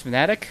there's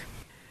Fanatec,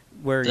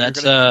 where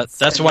that's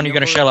the one you're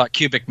going to shell out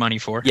cubic money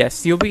for.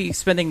 Yes, you'll be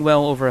spending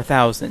well over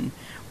 $1,000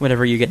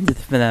 whenever you get into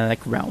the Fanatec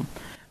realm.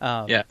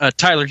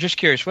 Tyler, just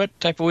curious, what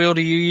type of wheel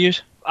do you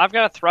use? I've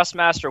got a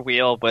Thrustmaster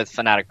wheel with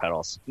Fanatec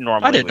pedals.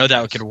 Normally, I didn't know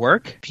that could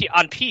work.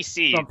 On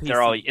PC,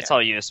 it's all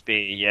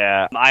USB.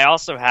 Yeah, I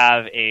also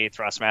have a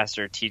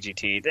Thrustmaster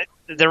TGT.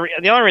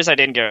 The only reason I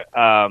didn't get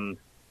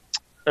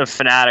a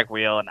Fanatec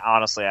wheel, and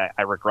honestly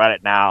I regret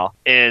it now,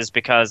 is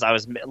because I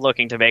was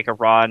looking to make a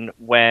run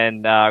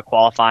when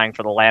qualifying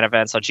for the LAN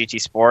events on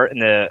GT Sport,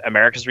 and the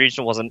Americas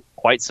region wasn't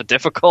quite so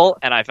difficult,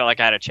 and I felt like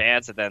I had a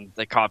chance, and then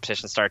the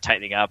competition started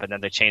tightening up, and then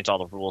they changed all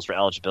the rules for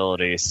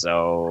eligibility,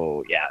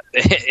 so yeah,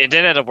 it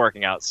didn't end up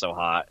working out so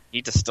hot. I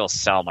need to still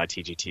sell my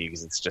TGT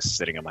because it's just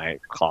sitting in my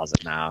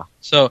closet now.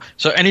 So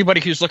anybody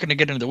who's looking to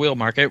get into the wheel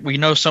market, we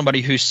know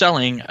somebody who's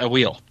selling a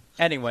wheel.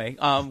 Anyway,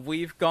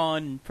 we've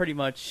gone pretty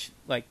much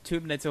like 2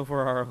 minutes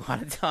over our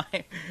allotted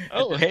time.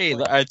 Oh, hey,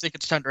 I think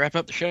it's time to wrap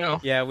up the show.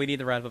 Yeah, we need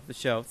to wrap up the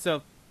show.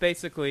 So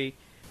basically,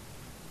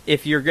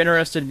 if you're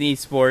interested in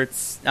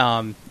esports,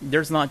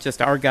 there's not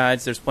just our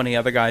guides. There's plenty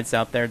of other guides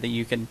out there that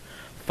you can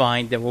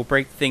find that will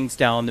break things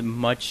down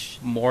much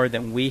more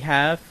than we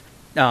have.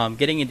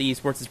 Getting into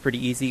esports is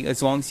pretty easy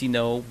as long as you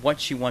know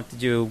what you want to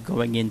do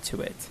going into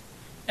it.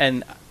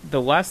 And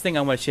the last thing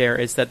I want to share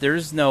is that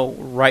there's no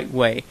right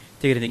way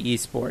to get into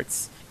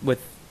esports.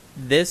 With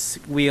this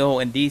wheel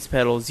and these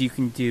pedals, you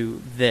can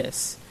do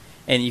this,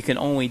 and you can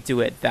only do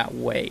it that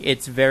way.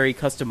 It's very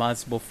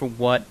customizable for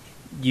what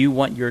you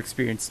want your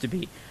experience to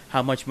be,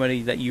 how much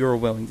money that you're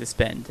willing to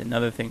spend, and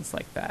other things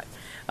like that.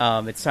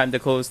 It's time to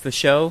close the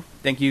show.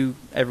 Thank you,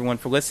 everyone,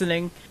 for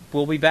listening.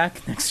 We'll be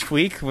back next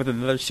week with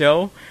another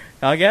show,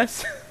 I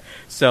guess.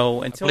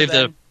 So until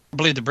then... I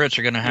believe the Brits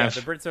are going to have...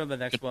 Yeah, the Brits are the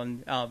next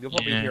one. You'll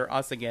probably hear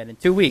us again in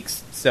 2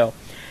 weeks. So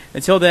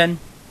until then,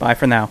 bye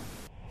for now.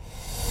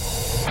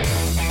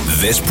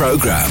 This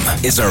program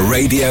is a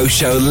Radio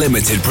Show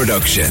Limited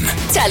production.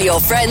 Tell your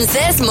friends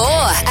there's more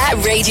at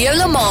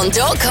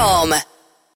radiolemans.com.